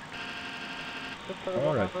speed approach.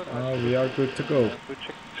 Alright, now we are good to go.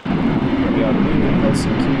 We are leaving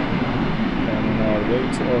Helsinki and on our way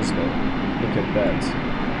to Oslo. Look at that.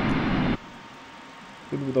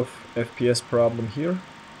 A little bit of FPS problem here.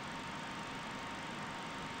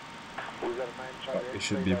 But we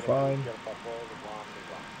should be fine.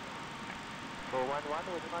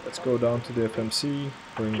 Let's go down to the FMC,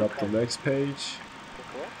 bring up the legs page,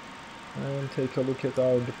 and take a look at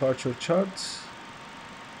our departure chart.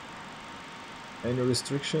 Any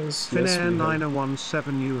restrictions? Finnair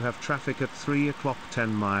 917, you have traffic at 3 o'clock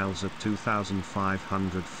 10 miles at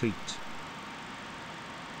 2,500 feet.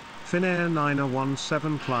 Finnair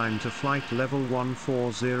 9017 climb to flight level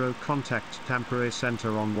 140, contact Tampere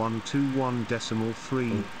Center on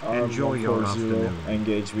 121.3. Enjoy your afternoon.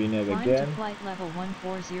 Engage VNAV Climb again. to flight level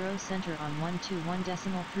 140 center on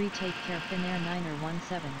 121.3. Take care Finnair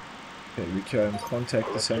 9017. Okay, we can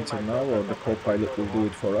contact the center now, or the co-pilot will do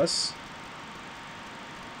it for us.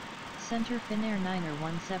 Center Finnair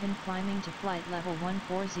 9017 climbing to flight level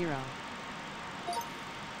 140.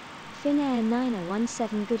 Finnair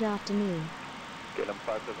 9017, good afternoon.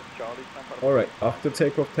 Alright, after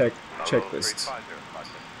takeoff checklist.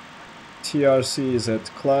 TRC is at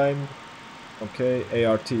climb. Okay,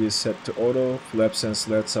 ART is set to auto. Flaps and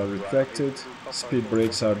slats are retracted. Speed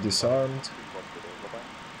brakes are disarmed.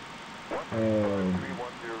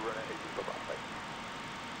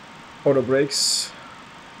 Auto brakes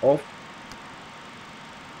off.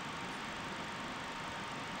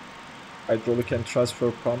 Hydraulic and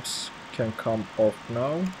transfer pumps can come off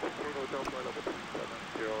now.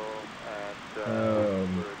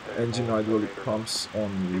 Engine hydraulic pumps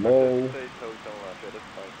on low.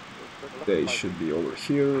 They should be over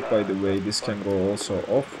here. By the way, this can go also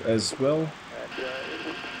off as well.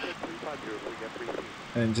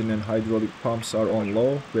 Engine and hydraulic pumps are on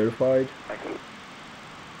low, verified.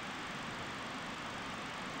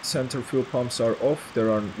 Center fuel pumps are off. There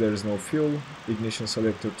is no fuel. Ignition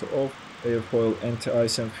selector to off. Airfoil,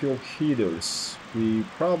 anti-ice and fuel heaters. We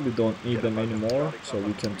probably don't need them anymore, so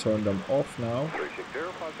we can turn them off now.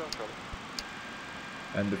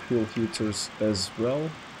 And the fuel heaters as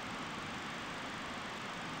well.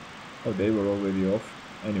 Oh, they were already off.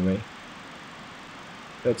 Anyway,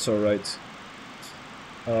 that's alright.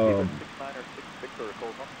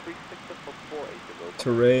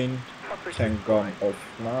 Terrain can come off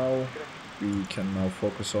now. We can now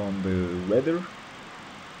focus on the weather.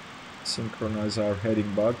 Synchronize our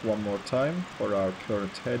heading bug one more time for our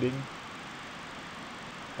current heading.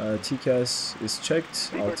 TCAS is checked.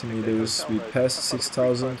 Altimeters, we passed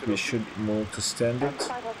 6000. We should move to standard.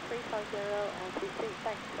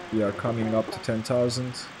 We are coming up to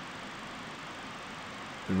 10,000.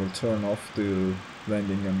 We will turn off the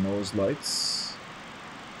landing and nose lights.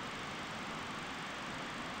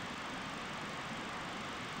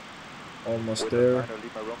 Almost there.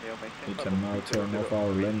 We can now turn off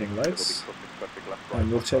our landing lights.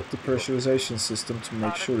 And we'll check the pressurization system to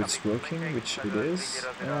make sure it's working, which it is.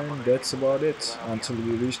 And that's about it until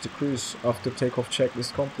we reach the cruise after takeoff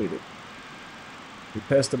checklist completed. We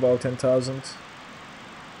passed about 10,000.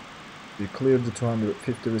 We cleared the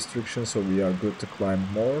 250 restriction, so we are good to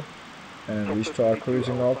climb more and reach to our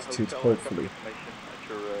cruising altitude, hopefully.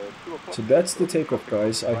 So that's the takeoff,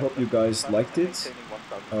 guys. I hope you guys liked it.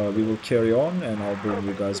 We will carry on and I'll bring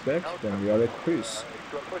you guys back when we are at cruise.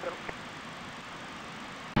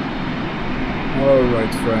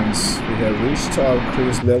 Alright friends, we have reached our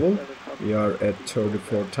cruise level. We are at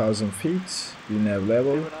 34,000 feet, VNAV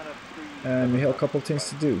level, and we have a couple things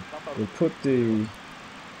to do. We'll put the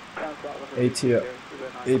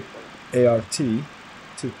ART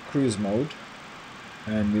to cruise mode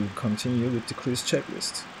and we'll continue with the cruise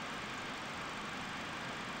checklist.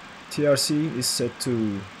 TRC is set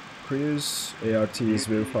to cruise, ART is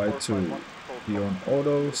verified to be on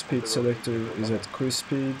auto, speed selector is at cruise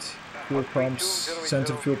speed, fuel pumps,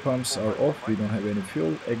 center fuel pumps are off, we don't have any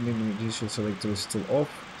fuel, ignition selector is still off,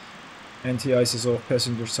 anti-ice is off,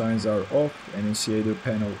 passenger signs are off, annunciator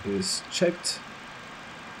panel is checked,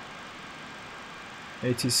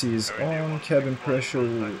 ATC is on, cabin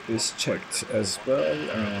pressure is checked as well,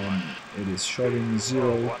 it is showing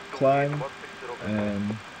 0 climb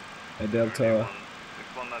and a delta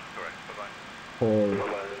for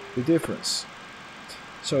the difference.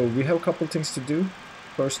 So we have a couple things to do.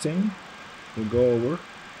 First thing, we'll go over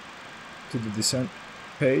to the descent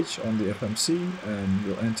page on the FMC and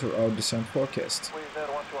we'll enter our descent forecast.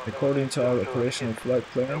 According to our operational flight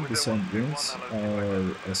plan, descent winds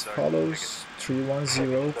are as follows: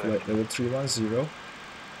 310, flight level 310.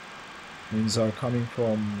 Winds are coming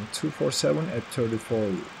from 247 at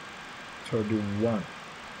 31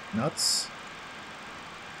 knots.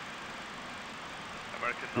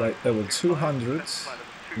 Flight level 200,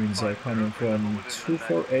 winds are coming from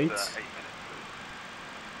 248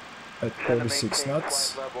 at 46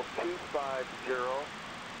 knots.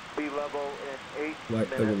 Flight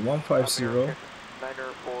level 150,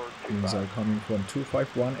 winds are coming from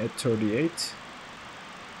 251 at 38.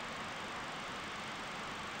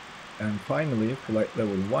 And finally, flight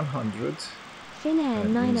level 100. Finnair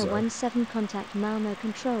 9017, contact Malmo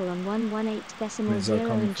control on 118.0.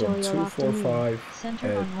 Enjoy your afternoon.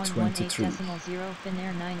 Center on 118.0,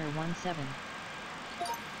 Finnair 9017.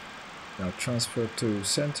 Now transfer to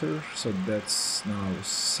center, so that's now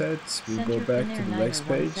set. We go Center back to the legs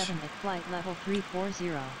page. at flight level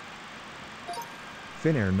 340.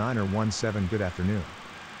 Finnair 917, good afternoon.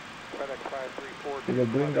 We will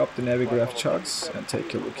bring up the Navigraph charts and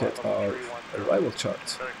take a look at our arrival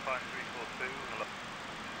chart.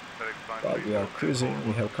 While we are cruising,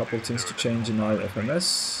 we have a couple things to change in our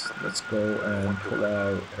FMS. Let's go and pull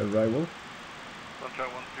our arrival.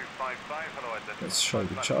 Let's show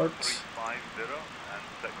the chart.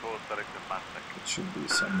 It should be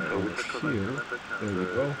somewhere over here. There we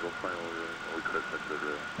go.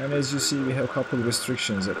 And as you see, we have a couple of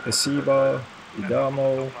restrictions at ESIBA,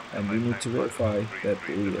 IDAMO, and we need to verify that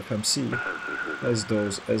the FMC has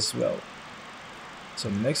those as well. So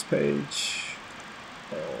next page,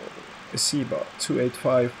 ESIBA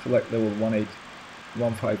 285 flight level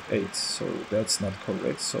 158. So that's not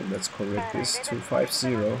correct. So let's correct this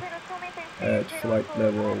 250 at flight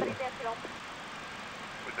level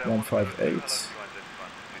 158.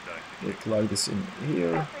 We'll plug this in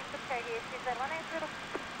here.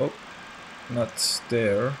 Oh, not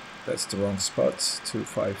there. That's the wrong spot.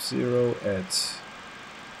 250 at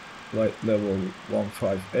flight level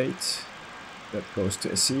 158. That goes to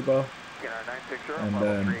ESIBA. And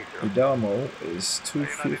then IDAMO is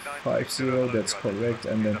 250, that's correct,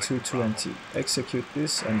 and then 220. Execute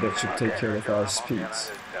this and that should take care of our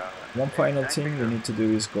speeds. One final thing we need to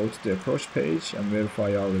do is go to the approach page and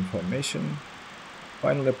verify our information.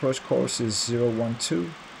 Final approach course is 012.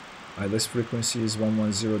 ILS frequency is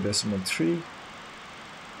 110.3.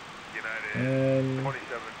 And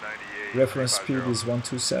reference speed is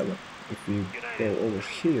 127. If we go over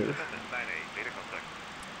here,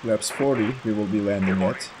 flaps 40 we will be landing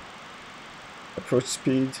at. Approach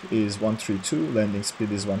speed is 132, landing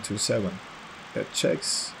speed is 127. That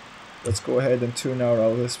checks. Let's go ahead and tune our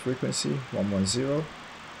ILS frequency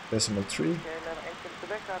 110.3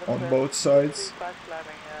 on both sides.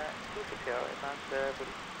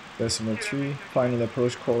 0.3. Final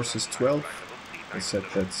approach course is 12. Let's set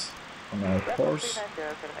that on our course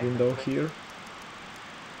window here.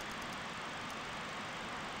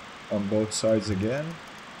 On both sides again.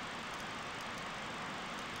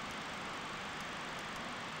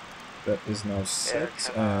 That is now set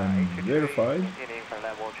and verified.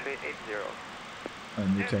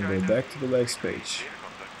 And we can go back to the legs page.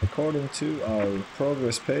 According to our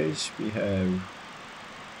progress page, we have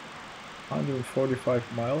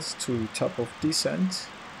 145 miles to top of descent.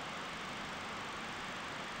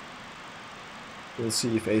 We'll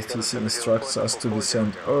see if ATC instructs us to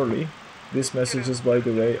descend early. These messages, by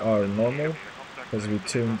the way, are normal. As we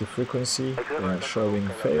tune the frequency, they are showing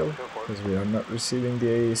fail, because we are not receiving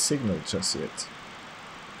the AA signal just yet.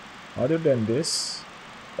 Other than this,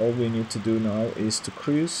 all we need to do now is to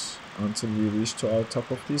cruise until we reach to our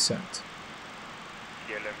top of descent.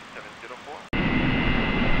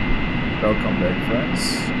 Welcome back, friends.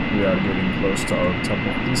 We are getting close to our top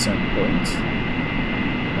of descent point,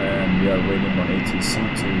 and we are waiting on ATC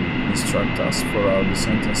to instruct us for our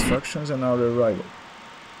descent instructions and our arrival.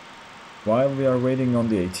 While we are waiting on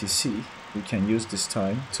the ATC, we can use this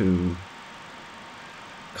time to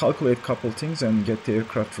calculate a couple things and get the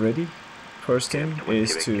aircraft ready. First thing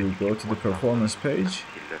is to go to the performance page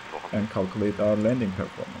and calculate our landing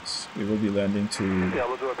performance. We will be landing to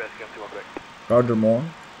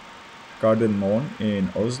Gardermoen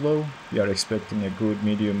in Oslo. We are expecting a good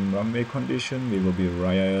medium runway condition. We will be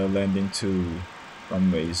landing to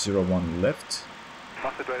runway 01 left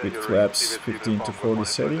with flaps 15 to 40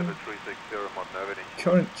 setting.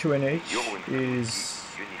 Current QNH is,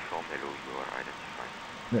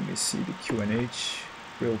 let me see the QNH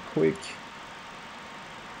real quick.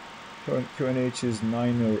 Current QNH is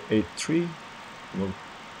 9083. We'll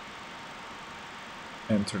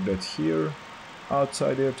enter that here.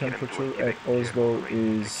 Outside air temperature at Oslo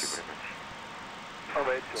is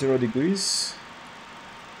 0 degrees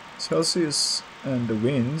Celsius, and the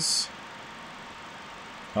winds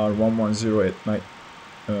are 110 at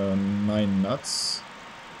 9 knots.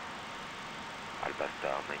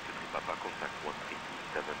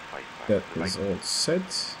 That is all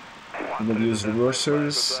set. We will use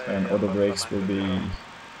reversers and auto brakes will be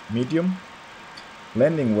medium.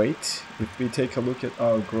 Landing weight, if we take a look at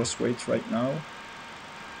our gross weight right now,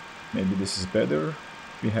 maybe this is better.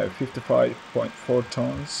 We have 55.4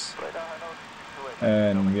 tons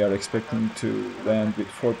and we are expecting to land with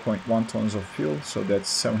 4.1 tons of fuel, so that's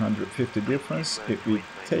 750 difference. If we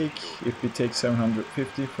take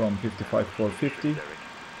 750 from 55,450,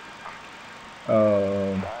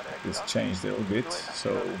 it's changed a little bit,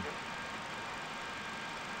 so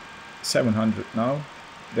 700 now.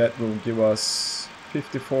 That will give us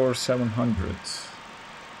 54,700.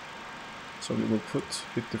 So we will put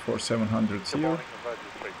 54,700 here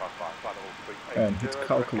and hit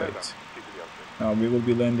calculate. Now we will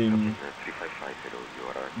be landing,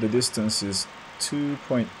 the distance is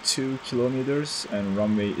 2.2 kilometers and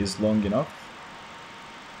runway is long enough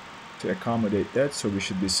to accommodate that, so we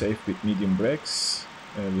should be safe with medium brakes.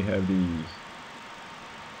 We have the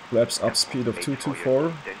flaps up speed of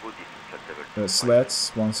 224,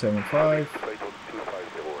 slats 175,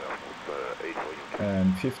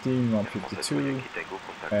 and 15 152,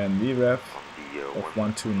 and VREF of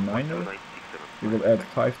 129er. We will add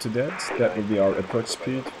 5 to that. That will be our approach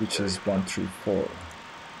speed, which is 134.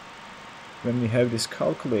 When we have this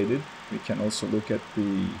calculated, we can also look at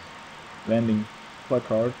the landing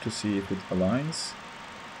placard to see if it aligns.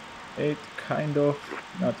 It kind of,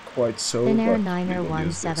 not quite so, Finnair but Niner we will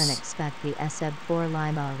use 17 this. expect the SEB-4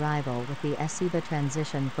 Lima arrival with the SEBA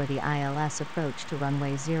transition for the ILS approach to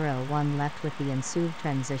runway 01 left with the ensued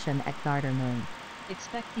transition at Gardermoen.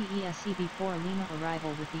 Expect the ESEB-4 Lima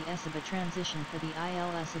arrival with the SEBA transition for the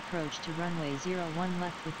ILS approach to runway 01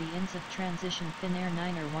 left with the INSEF transition. Finnair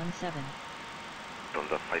Niner 17.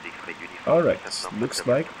 Alright, looks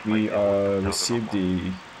like we received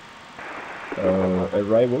the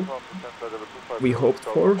arrival we hoped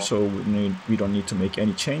for, so we don't need to make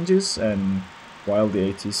any changes. And while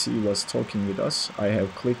the ATC was talking with us, I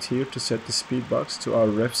have clicked here to set the speed box to our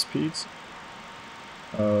ref speeds.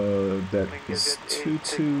 That is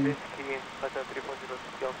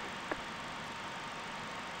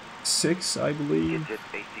 226, I believe.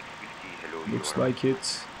 Looks like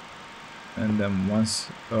it. And then once,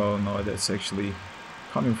 oh no, that's actually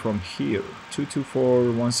coming from here. 224,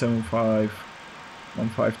 175,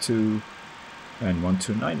 152, and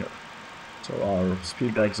 129er. So our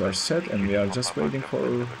speed bags are set, and we are just waiting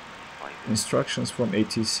for instructions from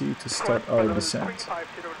ATC to start our descent.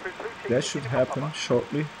 That should happen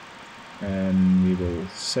shortly, and we will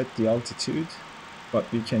set the altitude, but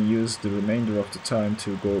we can use the remainder of the time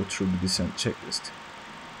to go through the descent checklist.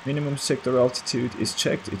 Minimum sector altitude is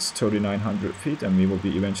checked, it's 3,900 feet, and we will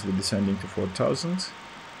be eventually descending to 4,000.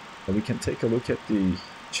 We can take a look at the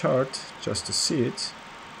chart just to see it.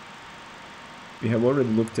 We have already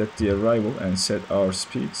looked at the arrival and set our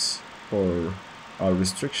speeds for our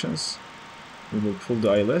restrictions. We will pull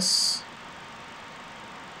the ILS.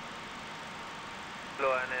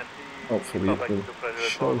 Hopefully it will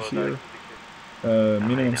show here.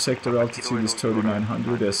 Minimum sector altitude is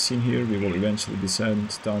 3,900 as seen here. We will eventually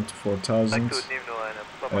descend down to 4,000.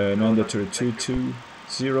 Mandatory 220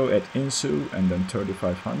 at INSU and then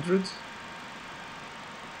 3,500.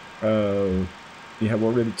 We have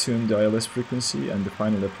already tuned the ILS frequency and the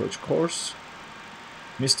final approach course.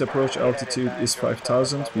 Missed approach altitude is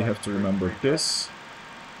 5,000. We have to remember this.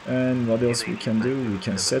 And what else we can do? We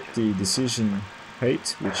can set the decision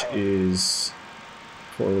height, which is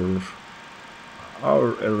for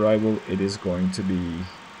our arrival. It is going to be,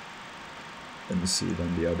 let me see it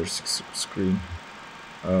on the other screen.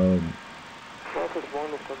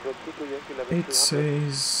 It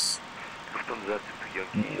says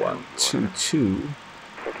 122,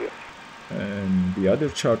 and the other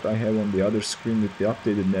chart I have on the other screen with the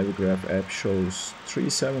updated Navigraph app shows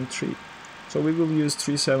 373. So we will use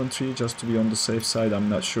 373 just to be on the safe side. I'm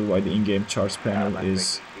not sure why the in-game charts panel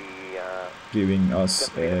is giving us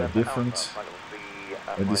a different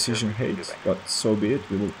decision height, but so be it.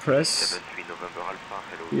 We will press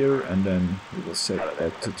here and then we will set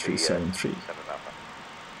that to 373.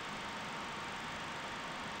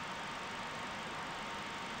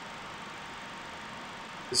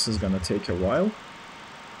 This is gonna take a while,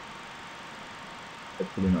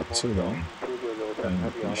 hopefully not too long,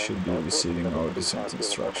 and we should be receiving our descent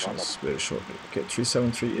instructions very shortly. Okay,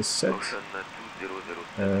 373 is set.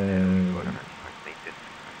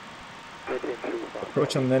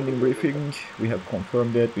 Approach and landing briefing, we have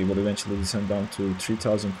confirmed that we will eventually descend down to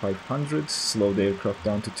 3,500, slow the aircraft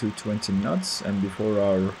down to 220 knots, and before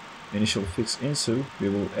our initial fix INSU, we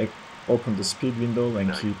will open the speed window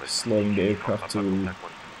and keep slowing the aircraft to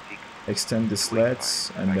extend the slats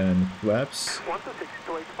and then flaps,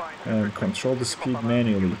 and control the speed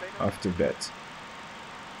manually after that.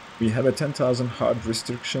 We have a 10,000 hard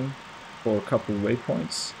restriction for a couple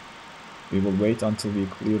waypoints. We will wait until we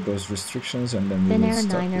clear those restrictions and then we will Finnair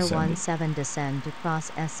start Niner descending. 17 descend to cross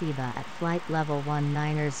SEBA at flight level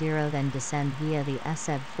 190, then descend via the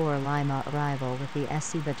SEB-4 Lima arrival with the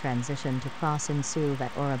SEBA transition to cross INSUV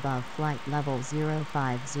at or above flight level 050.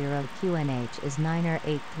 QNH is Niner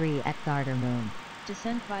 83 at Gardermoen.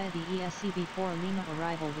 Descent via the ESC before Lima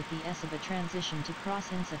arrival with the ESABA transition to cross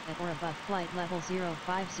INSAF at or above flight level 050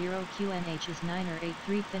 QNH is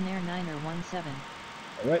 983 Finnair 917.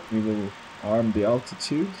 Alright, we will arm the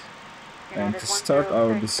altitude, and to start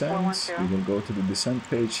our descent we will go to the descent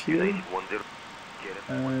page here,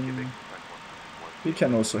 and we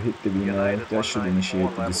can also hit the VNAV. That should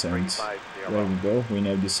initiate the descent. There we go,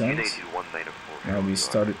 VNAV descent. Now we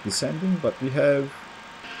started descending, but we have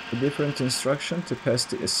a different instruction to pass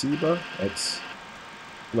the ASIBA at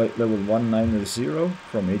flight level 190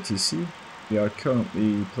 from ATC. We are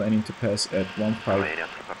currently planning to pass at flight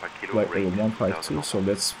level 152, so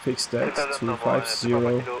let's fix that.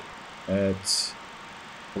 250 at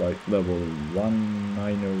flight level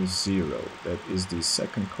 190. That is the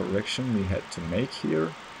second correction we had to make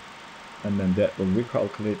here, and then that will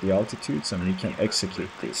recalculate the altitudes and we can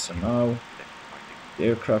execute this. So now the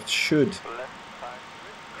aircraft should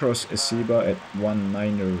cross ASIBA at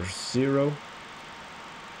 190,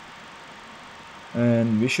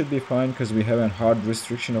 and we should be fine because we have a hard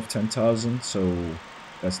restriction of 10,000, so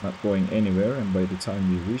that's not going anywhere, and by the time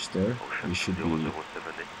we reach there we should be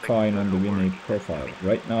fine on the VNAV profile.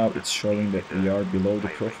 Right now it's showing that we are below the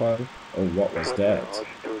profile. Oh, what was that?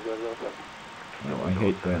 Oh, I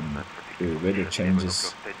hate when the weather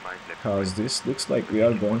changes cause this. Looks like we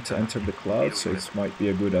are going to enter the cloud, so it might be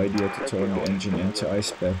a good idea to turn the engine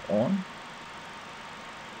anti-ice back on.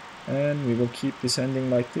 And we will keep descending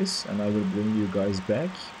like this, and I will bring you guys back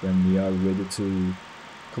when we are ready to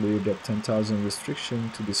clear that 10,000 restriction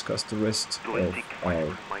to discuss the rest of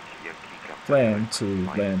our plan to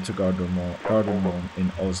land to Gardermoen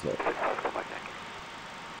in Oslo.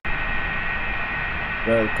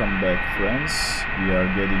 Welcome back, friends. We are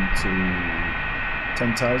getting to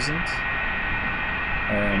 10,000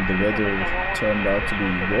 and the weather turned out to be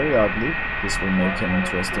very ugly. This will make an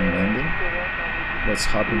interesting landing. Let's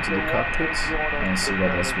hop into the cockpit and see what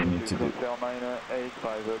else we need to do.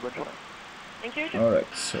 Alright,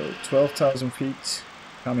 so 12,000 feet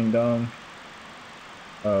coming down.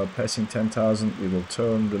 Passing 10,000, we will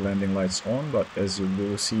turn the landing lights on, but as you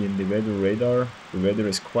will see in the weather radar, the weather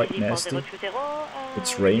is quite nasty.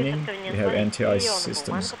 It's raining, we have anti-ice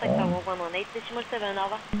systems on, and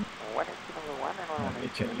we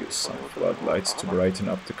can use some floodlights to brighten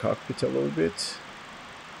up the cockpit a little bit,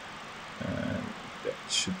 and that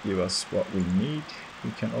should give us what we need.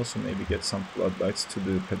 We can also maybe get some floodlights to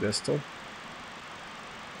the pedestal,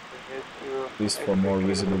 at least for more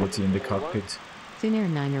visibility in the cockpit. Finnair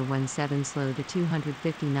 917 slow to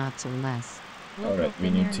 250 knots or less. Alright,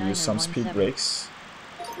 we need to use some speed brakes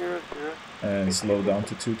and slow down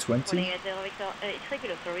to 220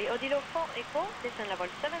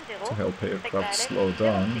 to help aircraft slow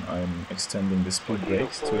down. I'm extending the speed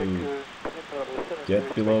brakes to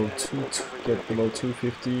get below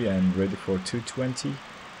 250 and ready for 220,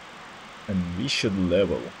 and we should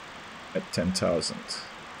level at 10,000,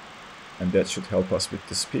 and that should help us with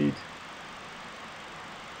the speed.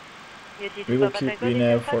 We will keep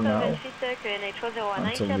VNAV for now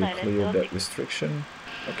until we clear that restriction.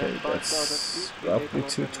 Okay, that's roughly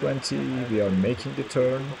 220. We are making the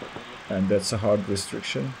turn, and that's a hard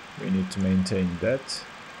restriction. We need to maintain that.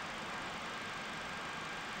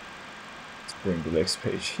 Let's bring the next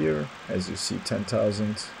page here. As you see,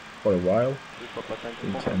 10,000 for a while.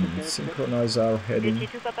 We can synchronize our heading. We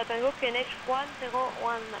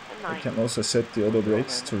can also set the auto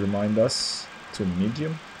brakes to remind us to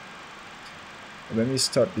medium. When we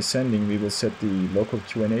start descending, we will set the local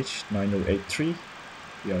QNH 9083.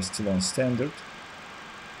 We are still on standard.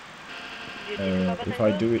 If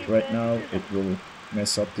I do it right now, it will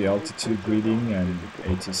mess up the altitude reading and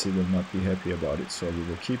ATC will not be happy about it, so we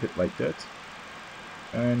will keep it like that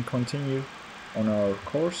and continue on our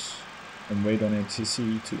course and wait on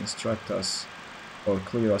ATC to instruct us or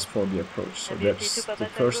clear us for the approach. So that's the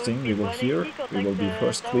first thing we will hear. We will be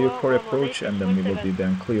first cleared for approach, and then we will be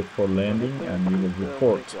then cleared for landing, and we will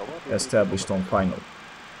report established on final.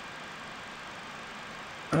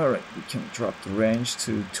 Alright, we can drop the range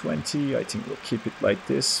to 20. I think we'll keep it like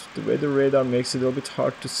this. The weather radar makes it a little bit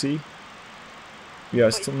hard to see. We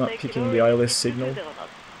are still not picking the ILS signal,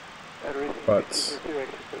 but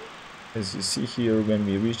as you see here, when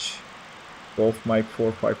we reach Golf Mike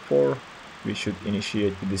 454, we should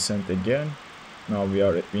initiate the descent again. Now we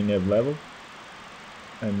are at VNAV level,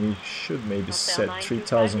 and we should maybe set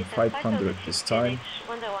 3,500 this time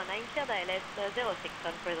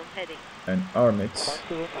and arm it.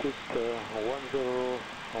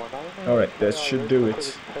 Alright, that should do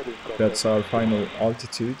it. That's our final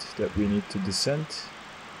altitude that we need to descend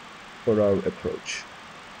for our approach.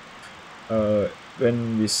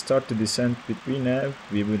 when we start the descent with VNAV,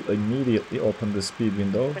 we will immediately open the speed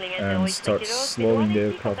window and start slowing the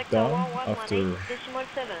aircraft down after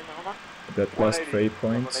that last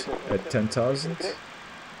waypoint at 10,000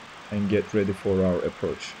 and get ready for our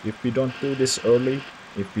approach. If we don't do this early,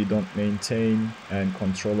 if we don't maintain and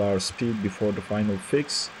control our speed before the final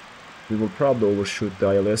fix, we will probably overshoot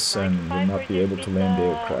the ILS and will not be able to land the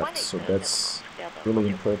aircraft. So that's really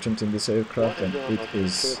important in this aircraft, and it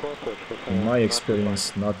is, in my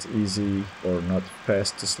experience, not easy or not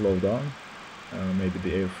fast to slow down. Maybe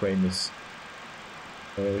the airframe is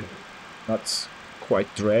not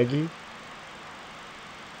quite draggy.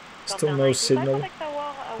 Still no signal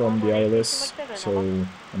from the ILS, so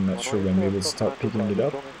I'm not sure when we will start picking it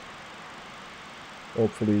up.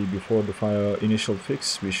 Hopefully before the initial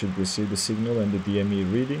fix we should receive the signal and the DME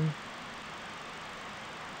reading.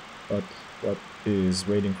 But what is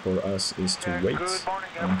waiting for us is to wait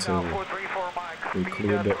until we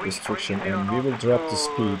clear that restriction, and we will drop the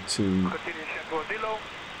speed to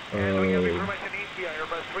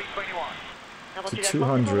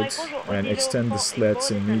 200 and extend the slats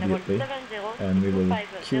immediately, and we will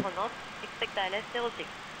keep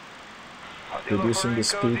reducing the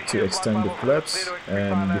speed to extend the flaps.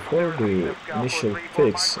 And before the initial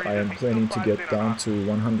fix, I am planning to get down to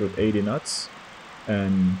 180 knots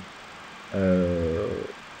and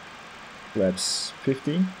flaps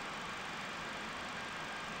 50.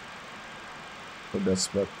 So that's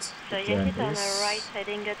what the plan is.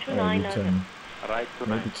 And we can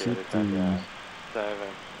maybe keep the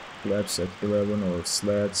flaps at 11 or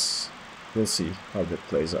slats. We'll see how that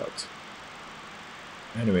plays out.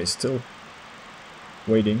 Anyway, still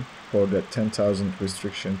waiting for that 10,000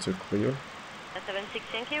 restriction to clear.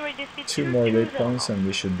 2 more waypoints and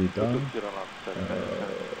we should be done.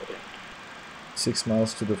 6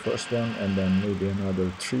 miles to the first one and then maybe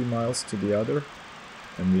another 3 miles to the other,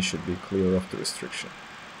 and we should be clear of the restriction.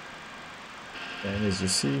 And as you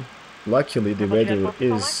see, luckily the weather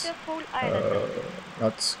is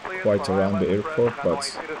not quite around the airport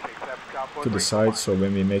but to the side, so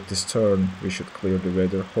when we make this turn we should clear the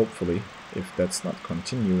weather, hopefully, if that's not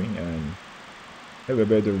continuing, and have a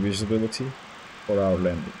better visibility for our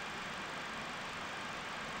landing.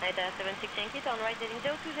 Right.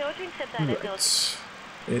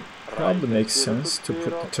 It probably makes sense to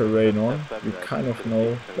put the terrain on. We kind of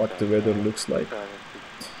know what the weather looks like.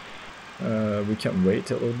 We can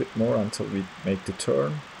wait a little bit more until we make the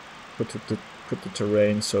turn, put the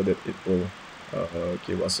terrain so that it will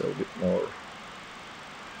give us a little bit more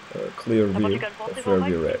clear view of where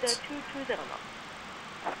we're at.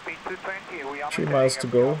 3 miles to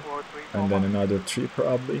go, and then another 3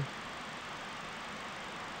 probably.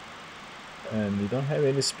 And we don't have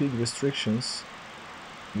any speed restrictions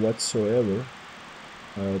whatsoever.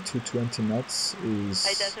 220 knots is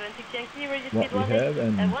what we have,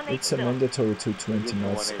 and it's a mandatory 220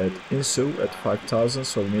 knots at INSU at 5,000,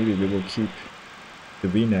 so maybe we will keep the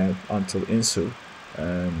VNAV until INSU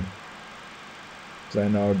and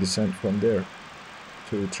plan our descent from there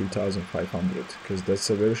to 3,500, because that's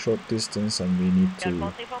a very short distance and we need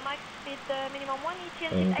to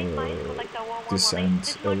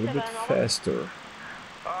descend a little bit faster.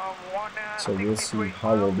 So we'll see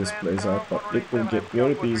how all this plays out, but it will get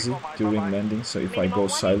very busy during landing, so if I go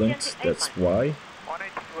silent, that's why.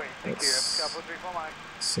 Let's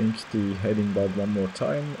sync the heading bud one more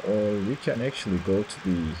time, or we can actually go to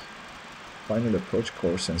the final approach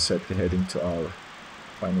course and set the heading to our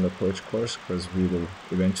final approach course, because we will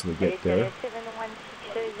eventually get there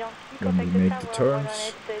when we make the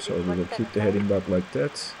turns. So we will keep the heading bud like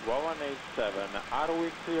that. Are we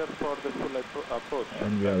clear for the full approach?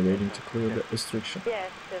 And we are waiting to clear the restriction.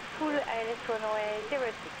 Yes, the full ILS runway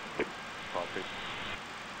 06. Copy.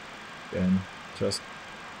 And just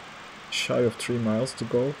shy of 3 miles to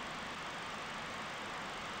go.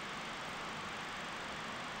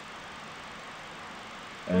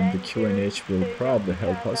 And the QNH will probably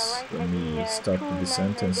help us when we start the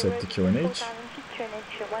descent and set the QNH.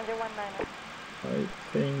 I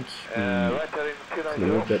think we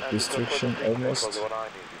cleared that restriction almost.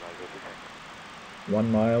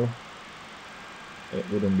 1 mile. It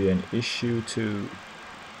wouldn't be an issue to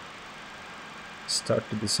start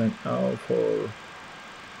the descent now for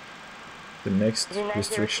the next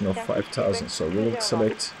restriction of 5,000. So we'll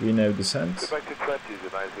select VNAV descent.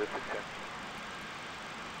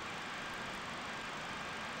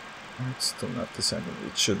 It's still not descending.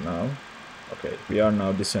 It should now. Okay, we are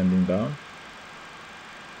now descending down.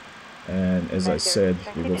 And as I said,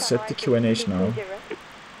 we will set the QNH now.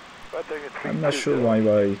 I'm not sure why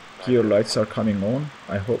my gear lights are coming on.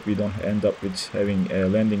 I hope we don't end up with having a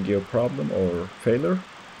landing gear problem or failure.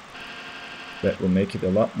 That will make it a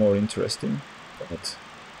lot more interesting. But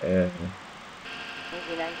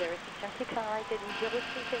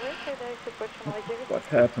what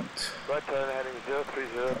happened?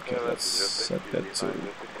 Okay, let's set that to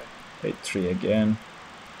 83 again.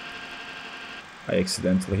 I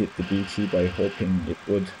accidentally hit the B key by hoping it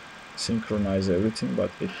would synchronize everything, but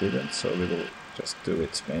it didn't, so we will just do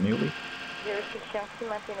it manually.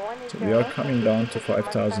 So we are coming down to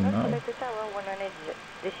 5,000 now. 87-180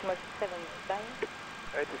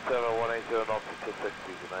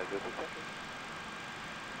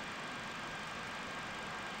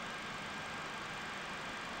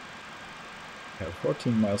 We have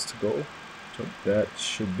 14 miles to go, so that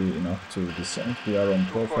should be enough to descend. We are on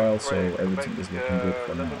profile, so everything is looking good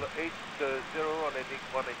for now.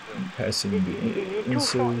 And passing the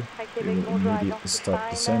INSU, we will immediately start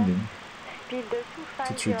descending to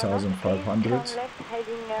 3,500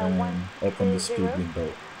 and open the speed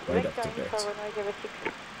window right after that. Speed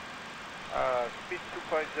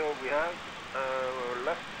 250 we have,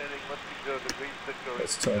 left heading 160 degrees, sector.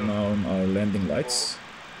 Let's turn on our landing lights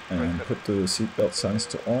and put the seatbelt signs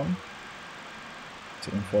to on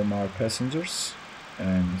to inform our passengers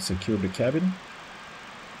and secure the cabin.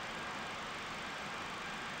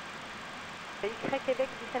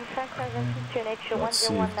 Let's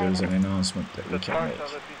see if there's an announcement that we can make.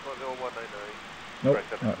 Nope,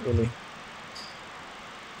 not really.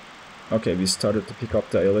 Okay, we started to pick up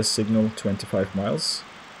the LS signal 25 miles,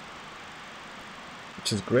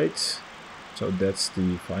 which is great. So that's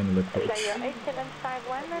the final approach. We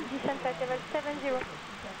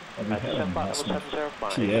have an announcement,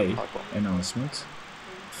 PA announcement.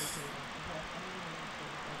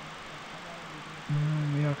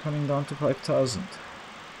 We are coming down to 5,000.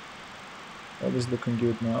 All is looking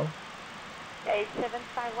good now. As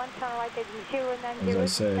I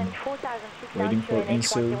said, waiting for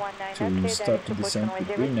INSU to start to descend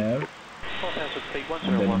with green air,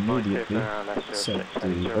 and then immediately set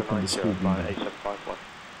the open the speed window.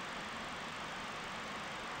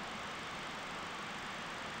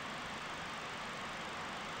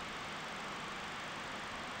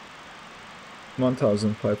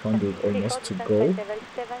 $1,500 almost to go.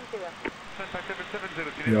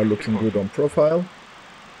 We are looking good on profile.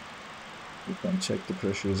 We can check the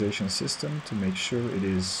pressurization system to make sure it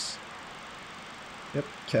is. Yep,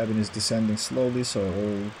 cabin is descending slowly, so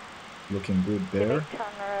all looking good there.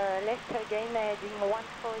 Left again, heading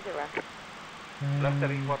 140. Left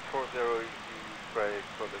heading 140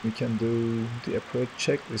 is we can do the approach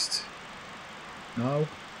checklist now.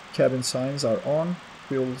 Cabin signs are on.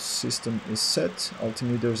 Fuel system is set,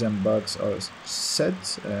 altimeters and bugs are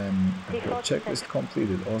set, and approach checklist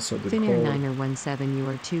completed. Also the Finnair 917, you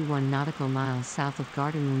are 21 nautical miles south of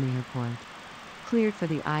Gardermoen Airport. Cleared for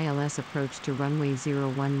the ILS approach to runway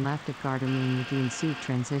 01 left of Gardermoen with the INSU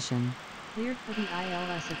transition. Cleared for the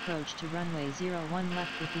ILS approach to runway 01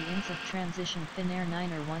 left with the INSU transition Finnair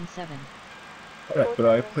 917. Alright, but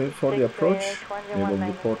I cleared for the approach. We will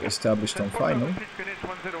report established on final.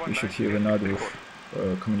 We should hear another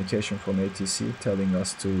communication from ATC telling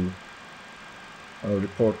us to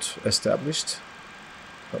report established,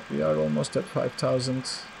 but we are almost at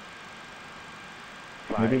 5,000.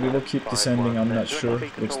 Maybe we will keep descending, I'm not sure.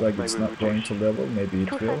 Looks like it's not going to level, maybe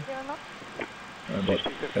it will. But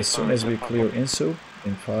as soon as we clear INSU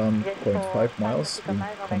in 1.5 miles, we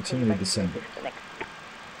continue descending.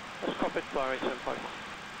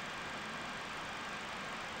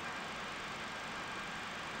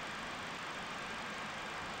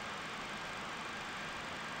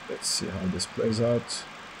 Let's see how this plays out.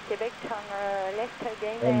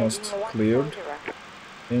 Almost cleared.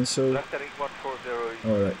 INSU.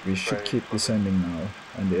 Alright, we should keep descending now,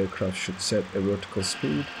 and the aircraft should set a vertical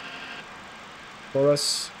speed for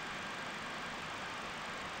us.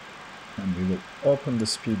 And we will open the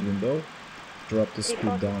speed window, drop the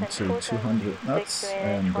speed down to 200 knots,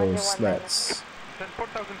 and go slats.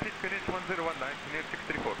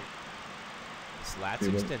 Slats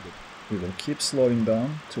extended. We will keep slowing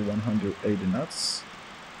down to 180 knots.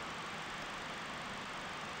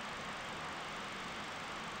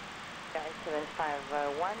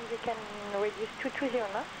 You can reduce to 20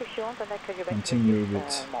 knots if you want, and I can go back continue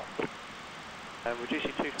with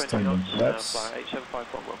standing flaps.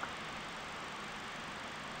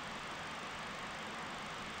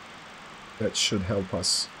 That should help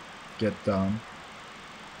us get down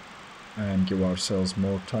and give ourselves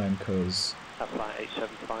more time, because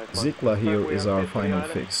Zikla here is our final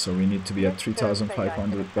fix, so we need to be at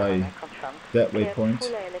 3,500 by that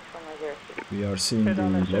waypoint. We are seeing the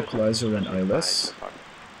localizer and ILS.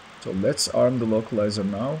 So let's arm the localizer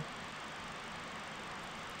now.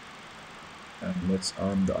 And let's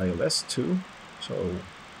arm the ILS too. So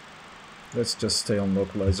let's just stay on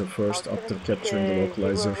localizer first. After capturing the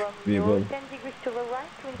localizer, we will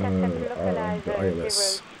arm the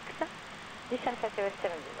ILS.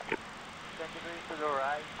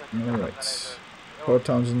 Alright.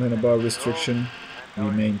 4,000 and above restriction. We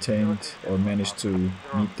maintained or managed to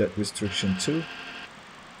meet that restriction too.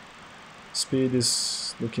 Speed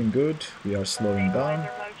is looking good. We are slowing down.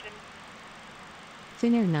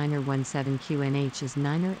 Finnair 9er17 QNH is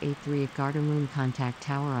 9er83 at Gardermoen contact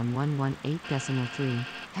tower on 118.3.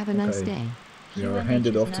 Have a nice day. We are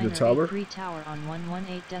handed off to the tower. Tower on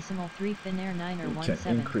 118.3 Finnair 9er17. We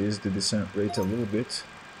can increase the descent rate a little bit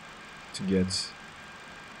to get.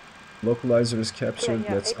 Localizer is captured.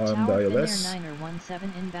 Let's arm the ILS. Finnair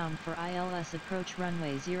 9er17 inbound for ILS approach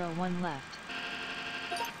runway 01 left.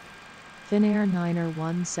 Finnair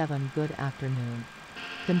 9er17 good afternoon.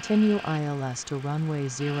 Continue ILS to runway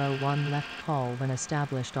 01 left call when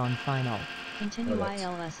established on final. Continue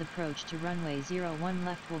ILS approach to runway 01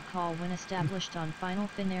 left will call when established on final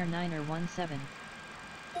Finnair 9er17.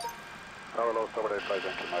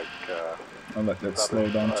 Alright, let's slow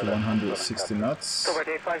down to 160 knots.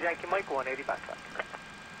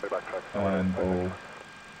 And go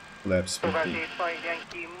flaps 50.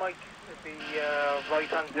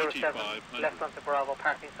 Right on 07, left onto Bravo,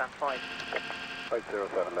 parking stand 5.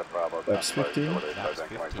 507 left Bravo. Flaps 50.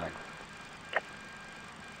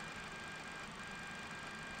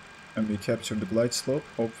 And we capture the glide slope,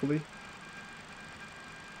 hopefully.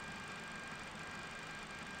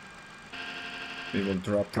 We will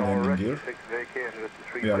drop the landing gear.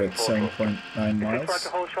 We are at 7.9 miles.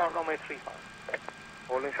 Hold short runway 35.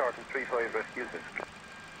 Holding short and 35 rescue 6.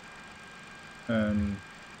 And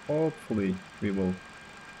hopefully we will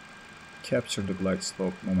capture the glide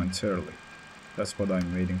slope momentarily. That's what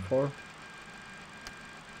I'm waiting for.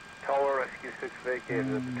 Tower rescue 6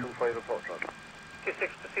 vacated at the 25 approach run.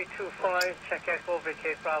 26 to C25, check echo,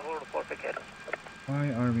 vacate Bravo, report vacated.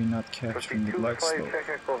 Why are we not capturing the glide slope? Check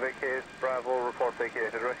echo, vacate Bravo, report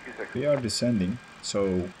vacated, rescue 6. We are descending,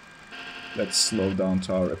 so let's slow down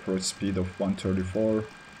to our approach speed of 134.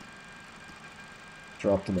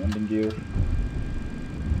 Drop the landing gear.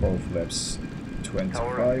 4 flaps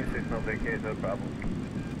 25.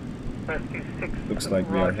 Looks like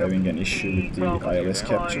we are having an issue with the ILS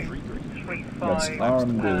capture. Let's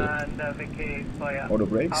arm the auto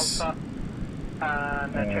brakes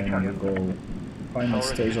and go final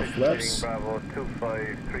stage of flaps. We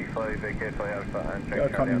are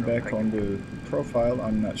coming back on the profile.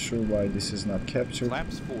 I'm not sure why this is not captured,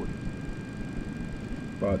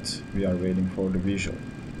 but we are waiting for the visual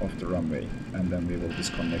of the runway, and then we will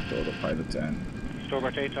disconnect the autopilot and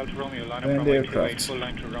the aircraft. Full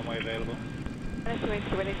line to runway available.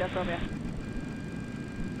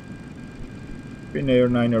 Finnair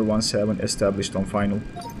 9er17 established on final.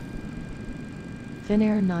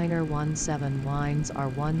 Finnair 9er17 winds are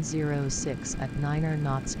 106 at 9er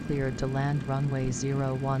knots, cleared to land runway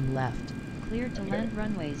 01 left. Cleared to land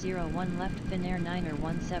runway 01 left Finnair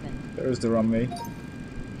 9er17. There's the runway.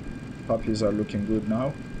 Puppies are looking good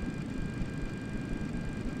now.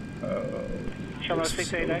 Charlotte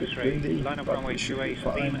 68 X-ray, line up runway 28,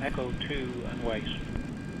 beam echo 2 and wait.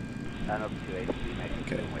 Line up 28, beam echo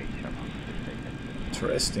 2 and wait,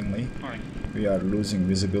 Interestingly, we are losing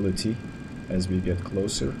visibility as we get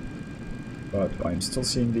closer, but I'm still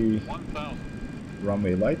seeing the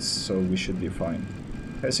runway lights, so we should be fine.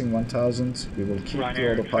 Passing 1000, we will keep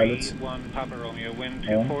the autopilot on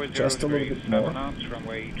just a little bit more. I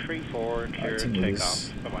think it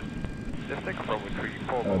is.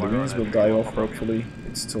 The winds will die off, hopefully.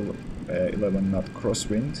 It's still 11 knot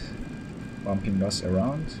crosswind, bumping us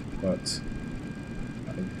around, but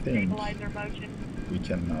I think we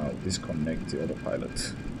can now disconnect the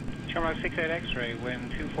autopilot. Charlotte 68 X-ray,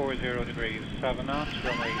 wind 240 degrees, 7 knots,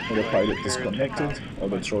 runway. Autopilot disconnected,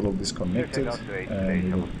 auto throttle disconnected, and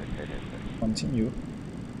we will continue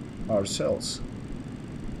ourselves.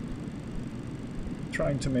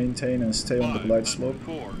 Trying to maintain and stay on the glide slope.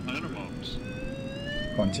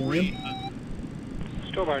 Continue.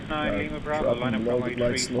 Stobart 9, Lima Bravo, line up runway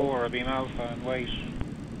 34, beam alpha and wait.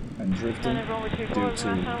 And drifting due to...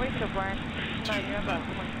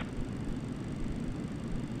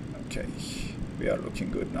 Okay, we are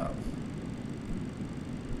looking good now.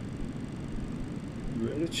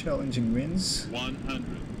 Really challenging winds. 100.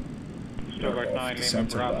 Stobart 9 Lima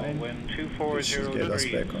Bravo, wind 240 should get us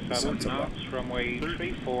back on the 7 center knots, line. runway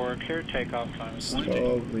 34, clear takeoff, time is 20.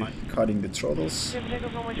 Slowly cutting the throttles.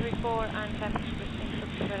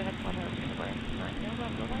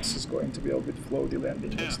 This is going to be a bit floaty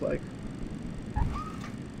landing, looks like.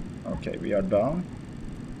 Okay, we are down.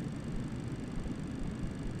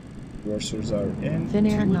 Reversers are in.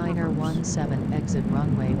 Finnair 917 exit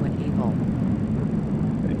runway when able.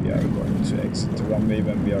 Okay, we are going to exit the runway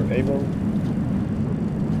when we are able.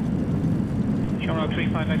 Shamrock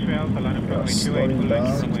 35 X-ray Alpha, line up runway 28, full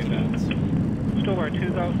length runway left. Stobart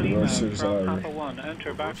 2000 Lima from Papa 1,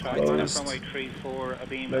 enter backside, line up runway 34,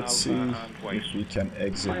 Abeam Let's see Alpha and wait. if we can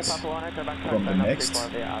exit from the next.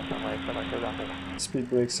 Speed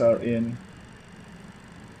brakes are in.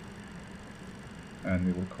 And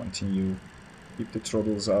we will continue, keep the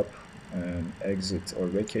throttles up and exit or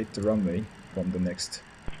vacate the runway from the next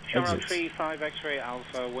Shamrock exit. 35 X-ray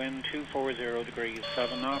Alpha, wind 240 degrees,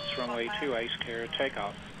 7 knots, runway 28, clear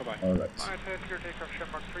takeoff. Bye-bye. Alright. Clear takeoff,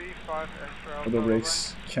 Shamrock 35 X-ray Alpha. Auto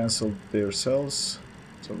brakes cancelled themselves,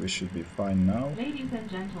 so we should be fine now. Ladies and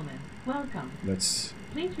gentlemen, welcome. Let's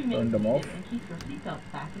Please turn them off. And keep your seatbelts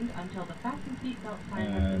fastened until the fasten seatbelt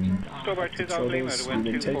sign has And been turned on. Stobart 2000 Lima, we wind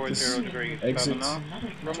will take this 240 degrees, 7 exit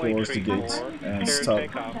knots, towards the gate and stop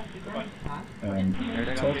and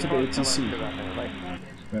talk to the ATC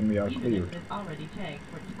when we are cleared. Already tagged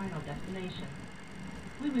for its final destination.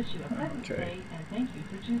 We wish you a pleasant stay and thank you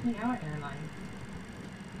for choosing our airline.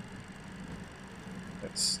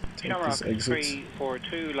 Let's take Shamrock this exit.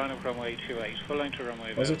 342, line up runway 28, full length to runway.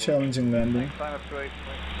 It was a challenging landing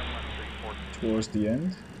towards the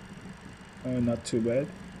end. Not too bad.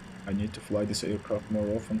 I need to fly this aircraft more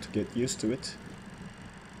often to get used to it.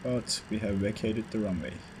 But we have vacated the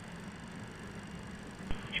runway.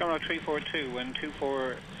 Shamrock 342, wind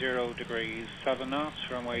 240 degrees, 7 knots,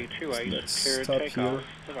 runway 28, Let's clear stop takeoff.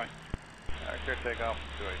 here. Bye-bye. Clear takeoff,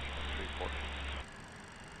 28, 34.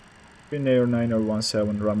 Finnair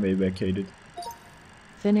 917 runway vacated.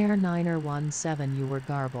 Finnair 917 you were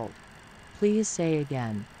garbled. Please say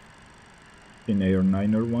again. Finnair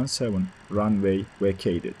 917 runway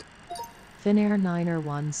vacated. Finnair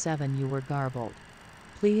 917 you were garbled.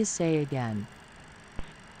 Please say again.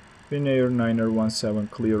 Finnair 917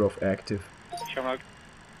 clear of active. Shamrock.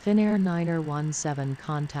 Finnair 917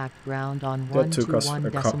 contact ground on That took us 121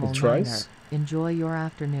 a couple decimal tries. niner. Enjoy your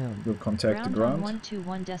afternoon. We'll contact the ground.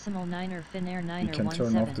 121 decimal niner, Finnair We can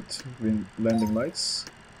turn off the landing lights.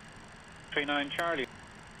 39 Charlie.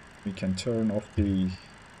 We can turn off the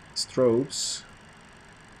strobes.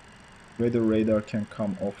 Weather radar can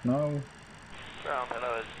come off now.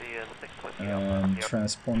 And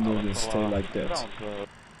transponder will stay like that.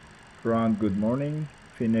 Ground, good morning.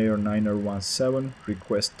 Finnair 917,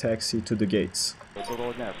 request taxi to the gates.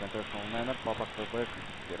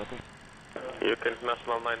 You can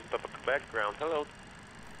National 9 background, hello.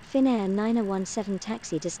 Finnair 917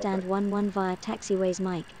 taxi to stand 11 via taxiways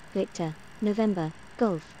Mike, Victor, November,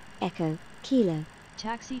 Golf, Echo, Kilo.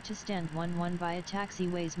 Taxi to stand 11 via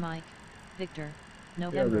taxiways Mike, Victor, We are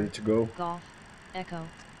November, ready to go. Golf, Echo,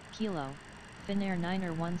 Kilo, Finnair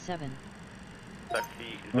 917.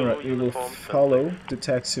 Alright, we will follow the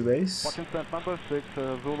taxiways.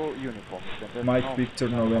 Mike, Victor,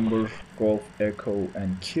 November, Golf, Echo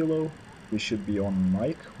and Kilo. We should be on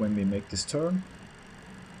Mike when we make this turn.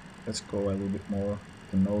 Let's go a little bit more.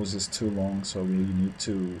 The nose is too long, so we need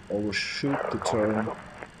to overshoot the turn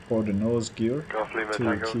for the nose gear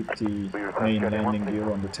to keep the main landing gear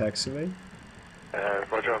on the taxiway.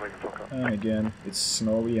 And again, it's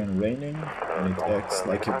snowy and raining, and it acts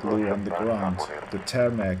like a glue on the ground. The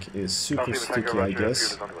tarmac is super sticky, I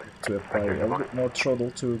guess, to apply a little bit more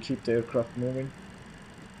throttle to keep the aircraft moving.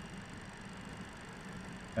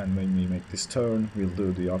 And when we make this turn, we'll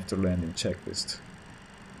do the after landing checklist.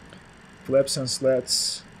 Flaps and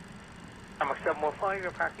slats,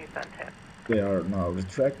 they are now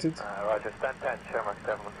retracted. Roger, stand 10, Shamrock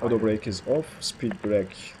 715. Auto brake is off, speed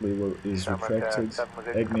brake lever is retracted.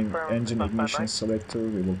 Engine ignition selector,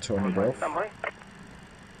 we will turn it off.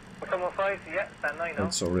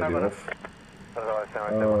 It's already off.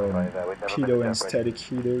 Pitot and static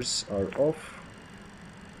heaters are off.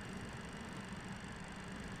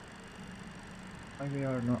 Why we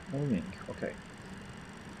are not moving? Okay.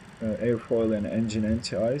 Airfoil and engine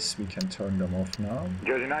anti-ice, we can turn them off now.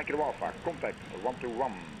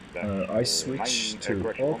 Ice switch to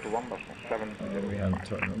off. We have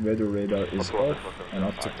turned. Weather radar is off, and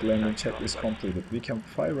after the landing check is completed, we can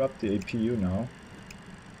fire up the APU now.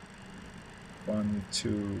 1,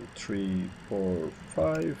 2, 3, 4,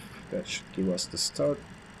 5. That should give us the start.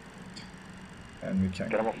 And we can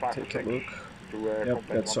take a look. Yep,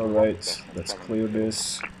 that's alright. Let's clear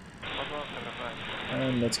this.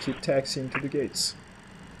 And let's keep taxiing to the gates.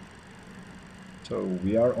 So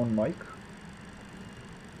we are on mic.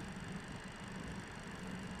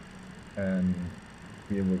 And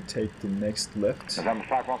we will take the next left from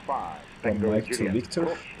Mike to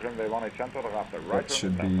Victor. That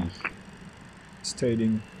should be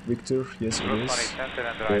stating Victor. Yes, it is.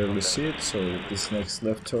 Barely see it, so this next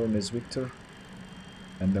left turn is Victor.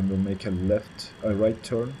 And then we'll make a right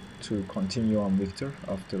turn to continue on Victor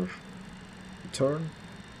after the turn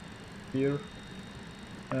here.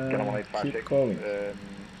 And keep going.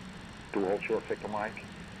 To hold short Victor Mike.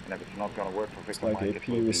 And if it's not going to work for Victor Mike, it's like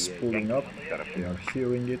APU is spooling up. We are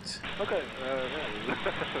hearing it. Okay,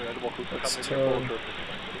 let's turn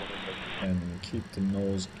and keep the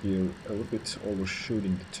nose gear a little bit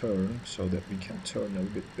overshooting the turn so that we can turn a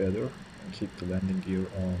little bit better and keep the landing gear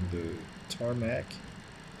on the tarmac.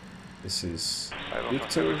 This is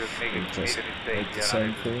Victor. We'll just make the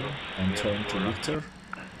same thing and turn to Victor.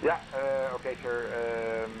 Yeah, okay,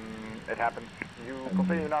 sir. It happened.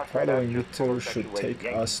 Following Victor should take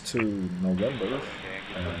us to November,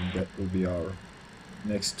 and that will be our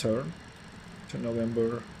next turn to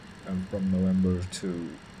November, and from November to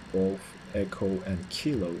Golf, Echo and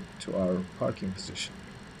Kilo to our parking position.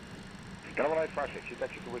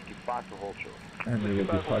 And we will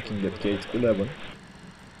be parking at gate 11.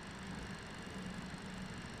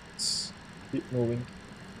 Let's keep moving.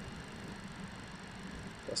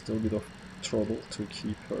 Just a little bit of throttle to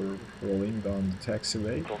keep her rolling down the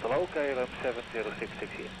taxiway. We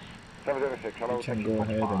can go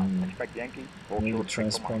ahead and move the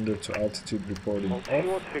transponder to altitude reporting off.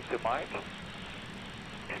 Victor Mike.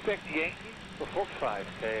 Expect Yankee for Fox 5,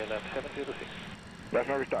 KLM 706. Blijf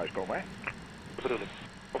maar weer thuis komen, hè? Bedoeling.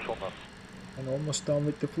 Op zondag. And almost done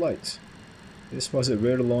with the flight. This was a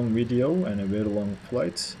very long video and a very long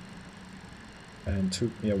flight. And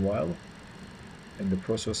took me a while in the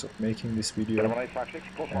process of making this video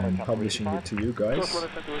and publishing it to you guys.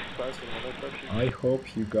 I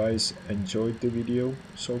hope you guys enjoyed the video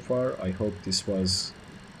so far. I hope this was,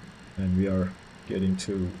 and we are getting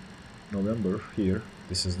to November here.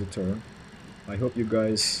 This is the turn. I hope you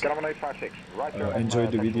guys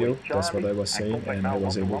enjoyed the video. That's what I was saying, and I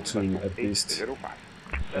was able to at least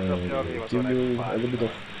give you a little bit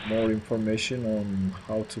of more information on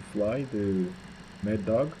how to fly the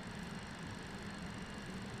Maddog.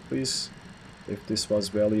 Please, if this was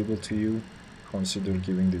valuable to you, consider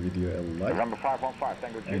giving the video a like.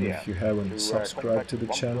 And if you haven't subscribed to the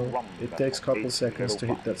channel, it takes a couple seconds to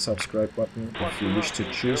hit that subscribe button if you wish to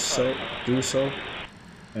do so,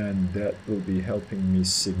 and that will be helping me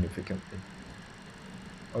significantly.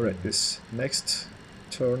 Alright, this next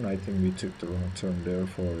turn, I think we took the wrong turn there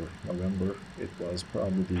for November. It was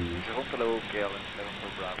probably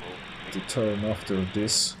the turn after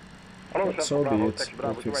this. But so be it,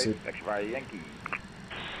 we'll fix it.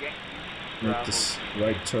 Make this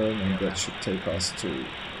right turn and that should take us to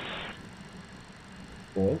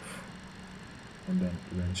Golf, and then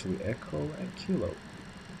eventually Echo and Kilo.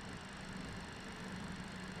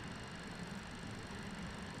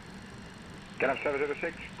 KLM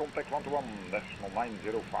 706, contact 121, decimal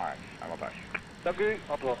 905. En wat thuis. Dank u,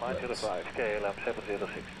 905, KLM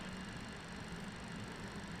 706.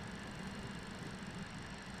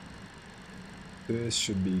 This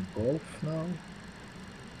should be Golf now.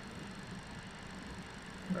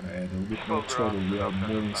 I'm gonna add a little bit more throttle. We are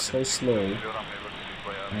moving so slow,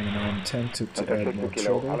 and I'm tempted to add more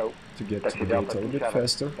throttle to get to the gate a little bit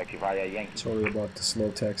faster. Sorry about the slow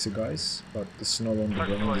taxi, guys, but the snow on the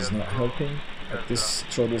ground is not helping. At this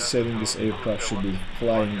throttle setting, this aircraft should be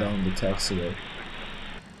flying down the taxiway.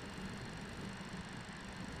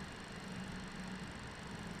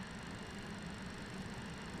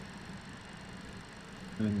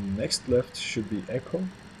 And next left should be Echo.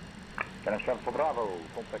 KLM 7 for Bravo,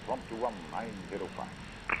 contact 121, 905.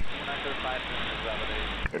 905,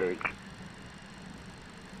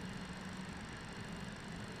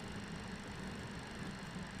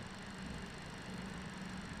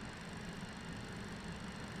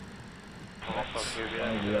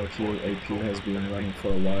 we are here, APU has been running for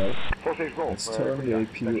a while. Let's turn the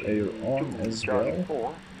APU air on as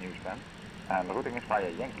well. And routing is via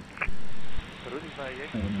Yankee.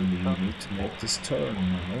 And we need to make this turn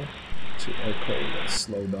now to Echo. Let's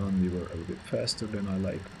slow down, we were a little bit faster than I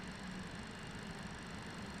like.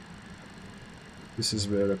 This is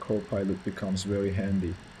where a co-pilot becomes very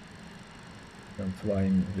handy when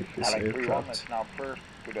flying with this aircraft. Now first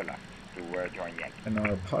to the left to join Yankee. And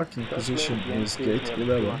our parking position is gate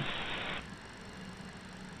 11.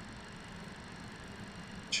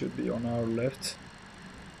 should be on our left.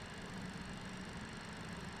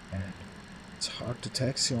 And it's hard to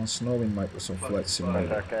taxi on snow in Microsoft Flight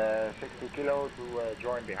Simulator. 60 kilo to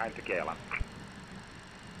join behind the KLM.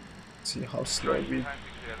 See how slow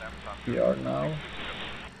we are now.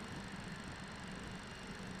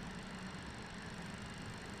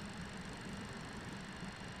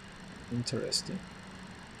 Interesting.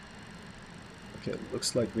 Okay,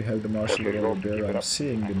 looks like we have the marshaller over there. I'm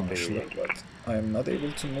seeing the marshaller, but I am not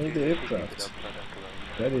able to move the aircraft.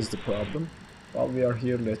 That is the problem. While we are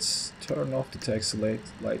here, let's turn off the taxi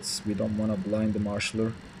lights. We don't want to blind the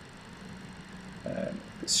marshaller. And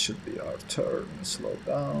this should be our turn. Slow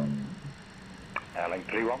down. Airline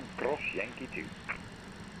 31, cross Yankee 2.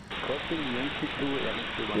 Crossing Yankee 2, Airline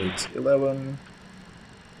 31. Gate 11.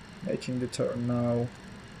 Making the turn now.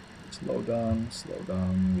 Slow down, slow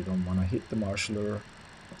down. We don't want to hit the marshaller.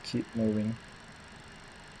 But keep moving.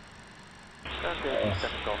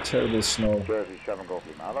 Terrible snow. 37 Golf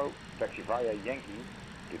Lima. Hello. Taxi via Yankee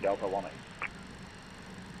to Delta 1A.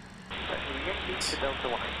 Taxi Yankee to Delta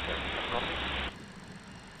 1A.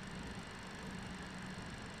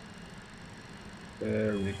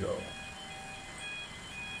 There we go.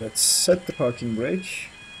 Let's set the parking brake.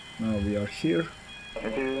 Now we are here.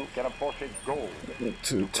 Need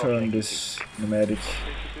to turn this pneumatic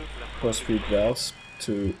crossfeed valves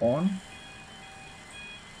to on.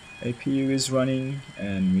 APU is running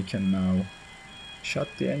and we can now shut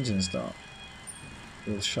the engines down.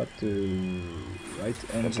 We'll shut the right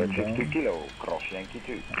engine down,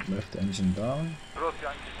 left engine down,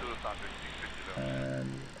 and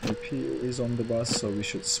APU is on the bus, so we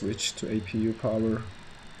should switch to APU power.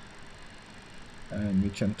 And we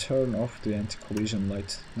can turn off the anti-collision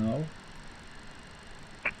light now.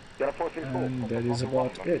 And that is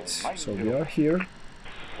about it. So we are here.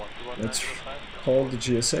 Let's call the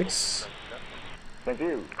GSX. Thank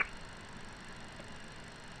you.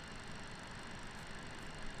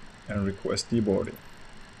 And request deboarding.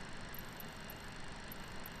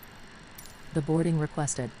 The boarding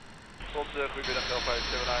requested.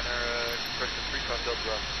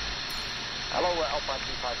 Hello, Alpine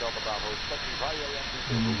 35 Delta Bravo. Taxi via Yankee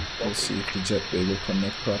 2. We'll see if the jetway will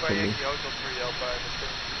connect properly.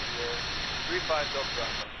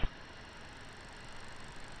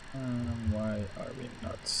 Why are we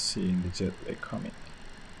not seeing the jetway coming?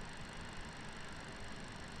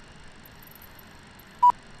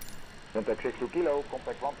 Contact 62 kilo,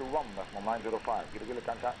 contact 121, decimal 905.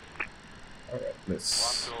 Alright,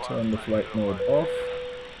 let's turn the flight mode off.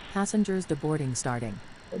 Passengers deboarding starting.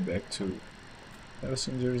 Go back to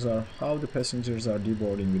passengers. How the passengers are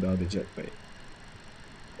deboarding without the jetway?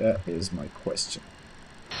 That is my question.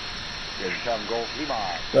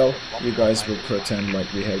 Well, you guys will pretend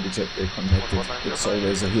like we have the jetway connected. It's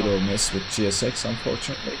always a hit or miss with GSX,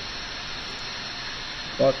 unfortunately.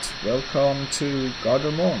 But welcome to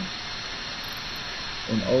Gardermoen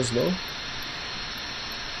in Oslo.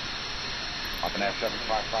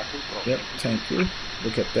 Yep, thank you.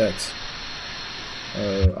 Look at that.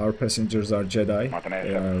 Our passengers are Jedi.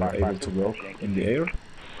 They are able to walk in the air.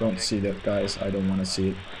 Don't see that, guys. I don't want to see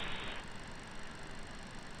it.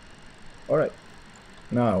 Alright.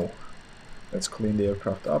 Now, let's clean the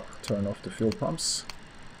aircraft up. Turn off the fuel pumps.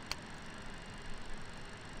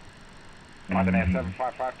 Martin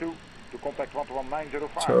 7552 to contact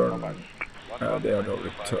 11905. Turn. They are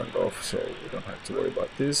already turned off, so we don't have to worry about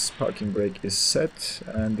this. Parking brake is set,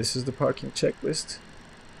 and this is the parking checklist.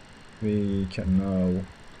 We can now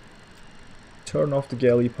turn off the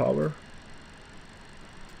galley power.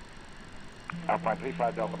 Alpine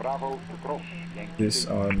 35 Delta Bravo to cross Yankee 2. These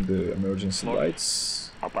are the emergency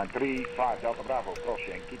lights. Alpine 35 Delta Bravo cross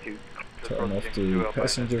Yankee 2. Turn off the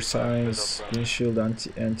passenger signs, windshield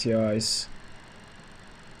anti-ice.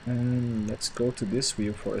 And let's go to this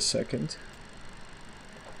view for a second.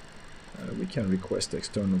 We can request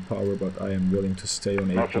external power, but I am willing to stay on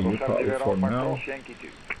APU power for now.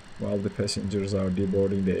 While the passengers are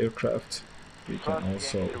deboarding the aircraft, we can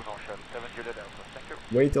also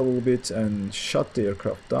wait a little bit and shut the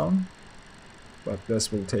aircraft down. But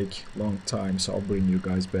this will take a long time, so I'll bring you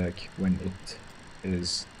guys back when it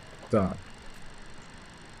is done.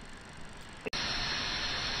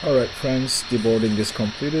 Alright friends, deboarding is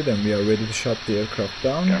completed and we are ready to shut the aircraft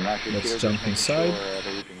down. Let's jump inside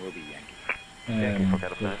and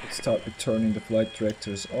we'll start with turning the flight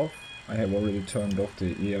directors off. I have already turned off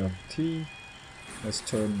the ERT. Let's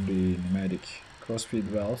turn the pneumatic crossfeed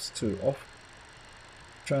valves to off.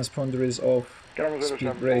 Transponder is off.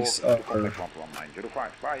 Speed brakes are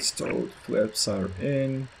stowed. Flaps are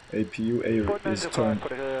in. APU air is turned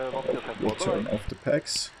off. We'll turn off the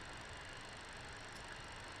packs.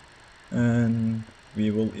 and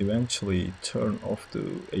we will eventually turn off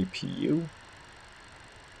the APU.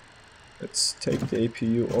 Let's take the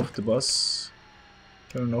APU off the bus,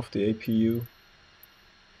 turn off the APU,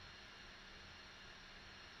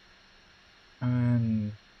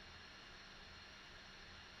 and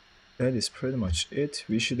that is pretty much it.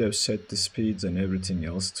 We should have set the speeds and everything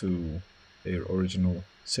else to their original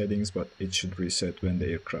settings, but it should reset when the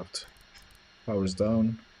aircraft powers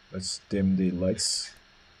down. Let's dim the lights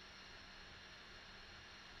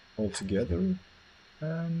altogether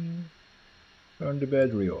and turn the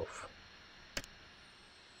battery off.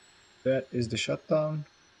 That is the shutdown,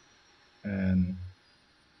 and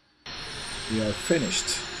we are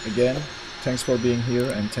finished. Again, thanks for being here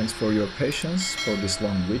and thanks for your patience for this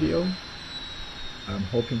long video. I'm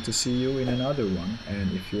hoping to see you in another one,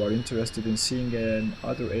 and if you are interested in seeing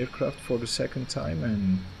another aircraft for the second time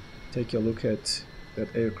and take a look at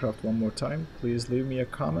that aircraft one more time, please leave me a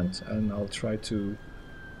comment and I'll try to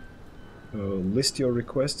list your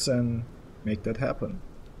requests and make that happen.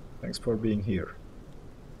 Thanks for being here.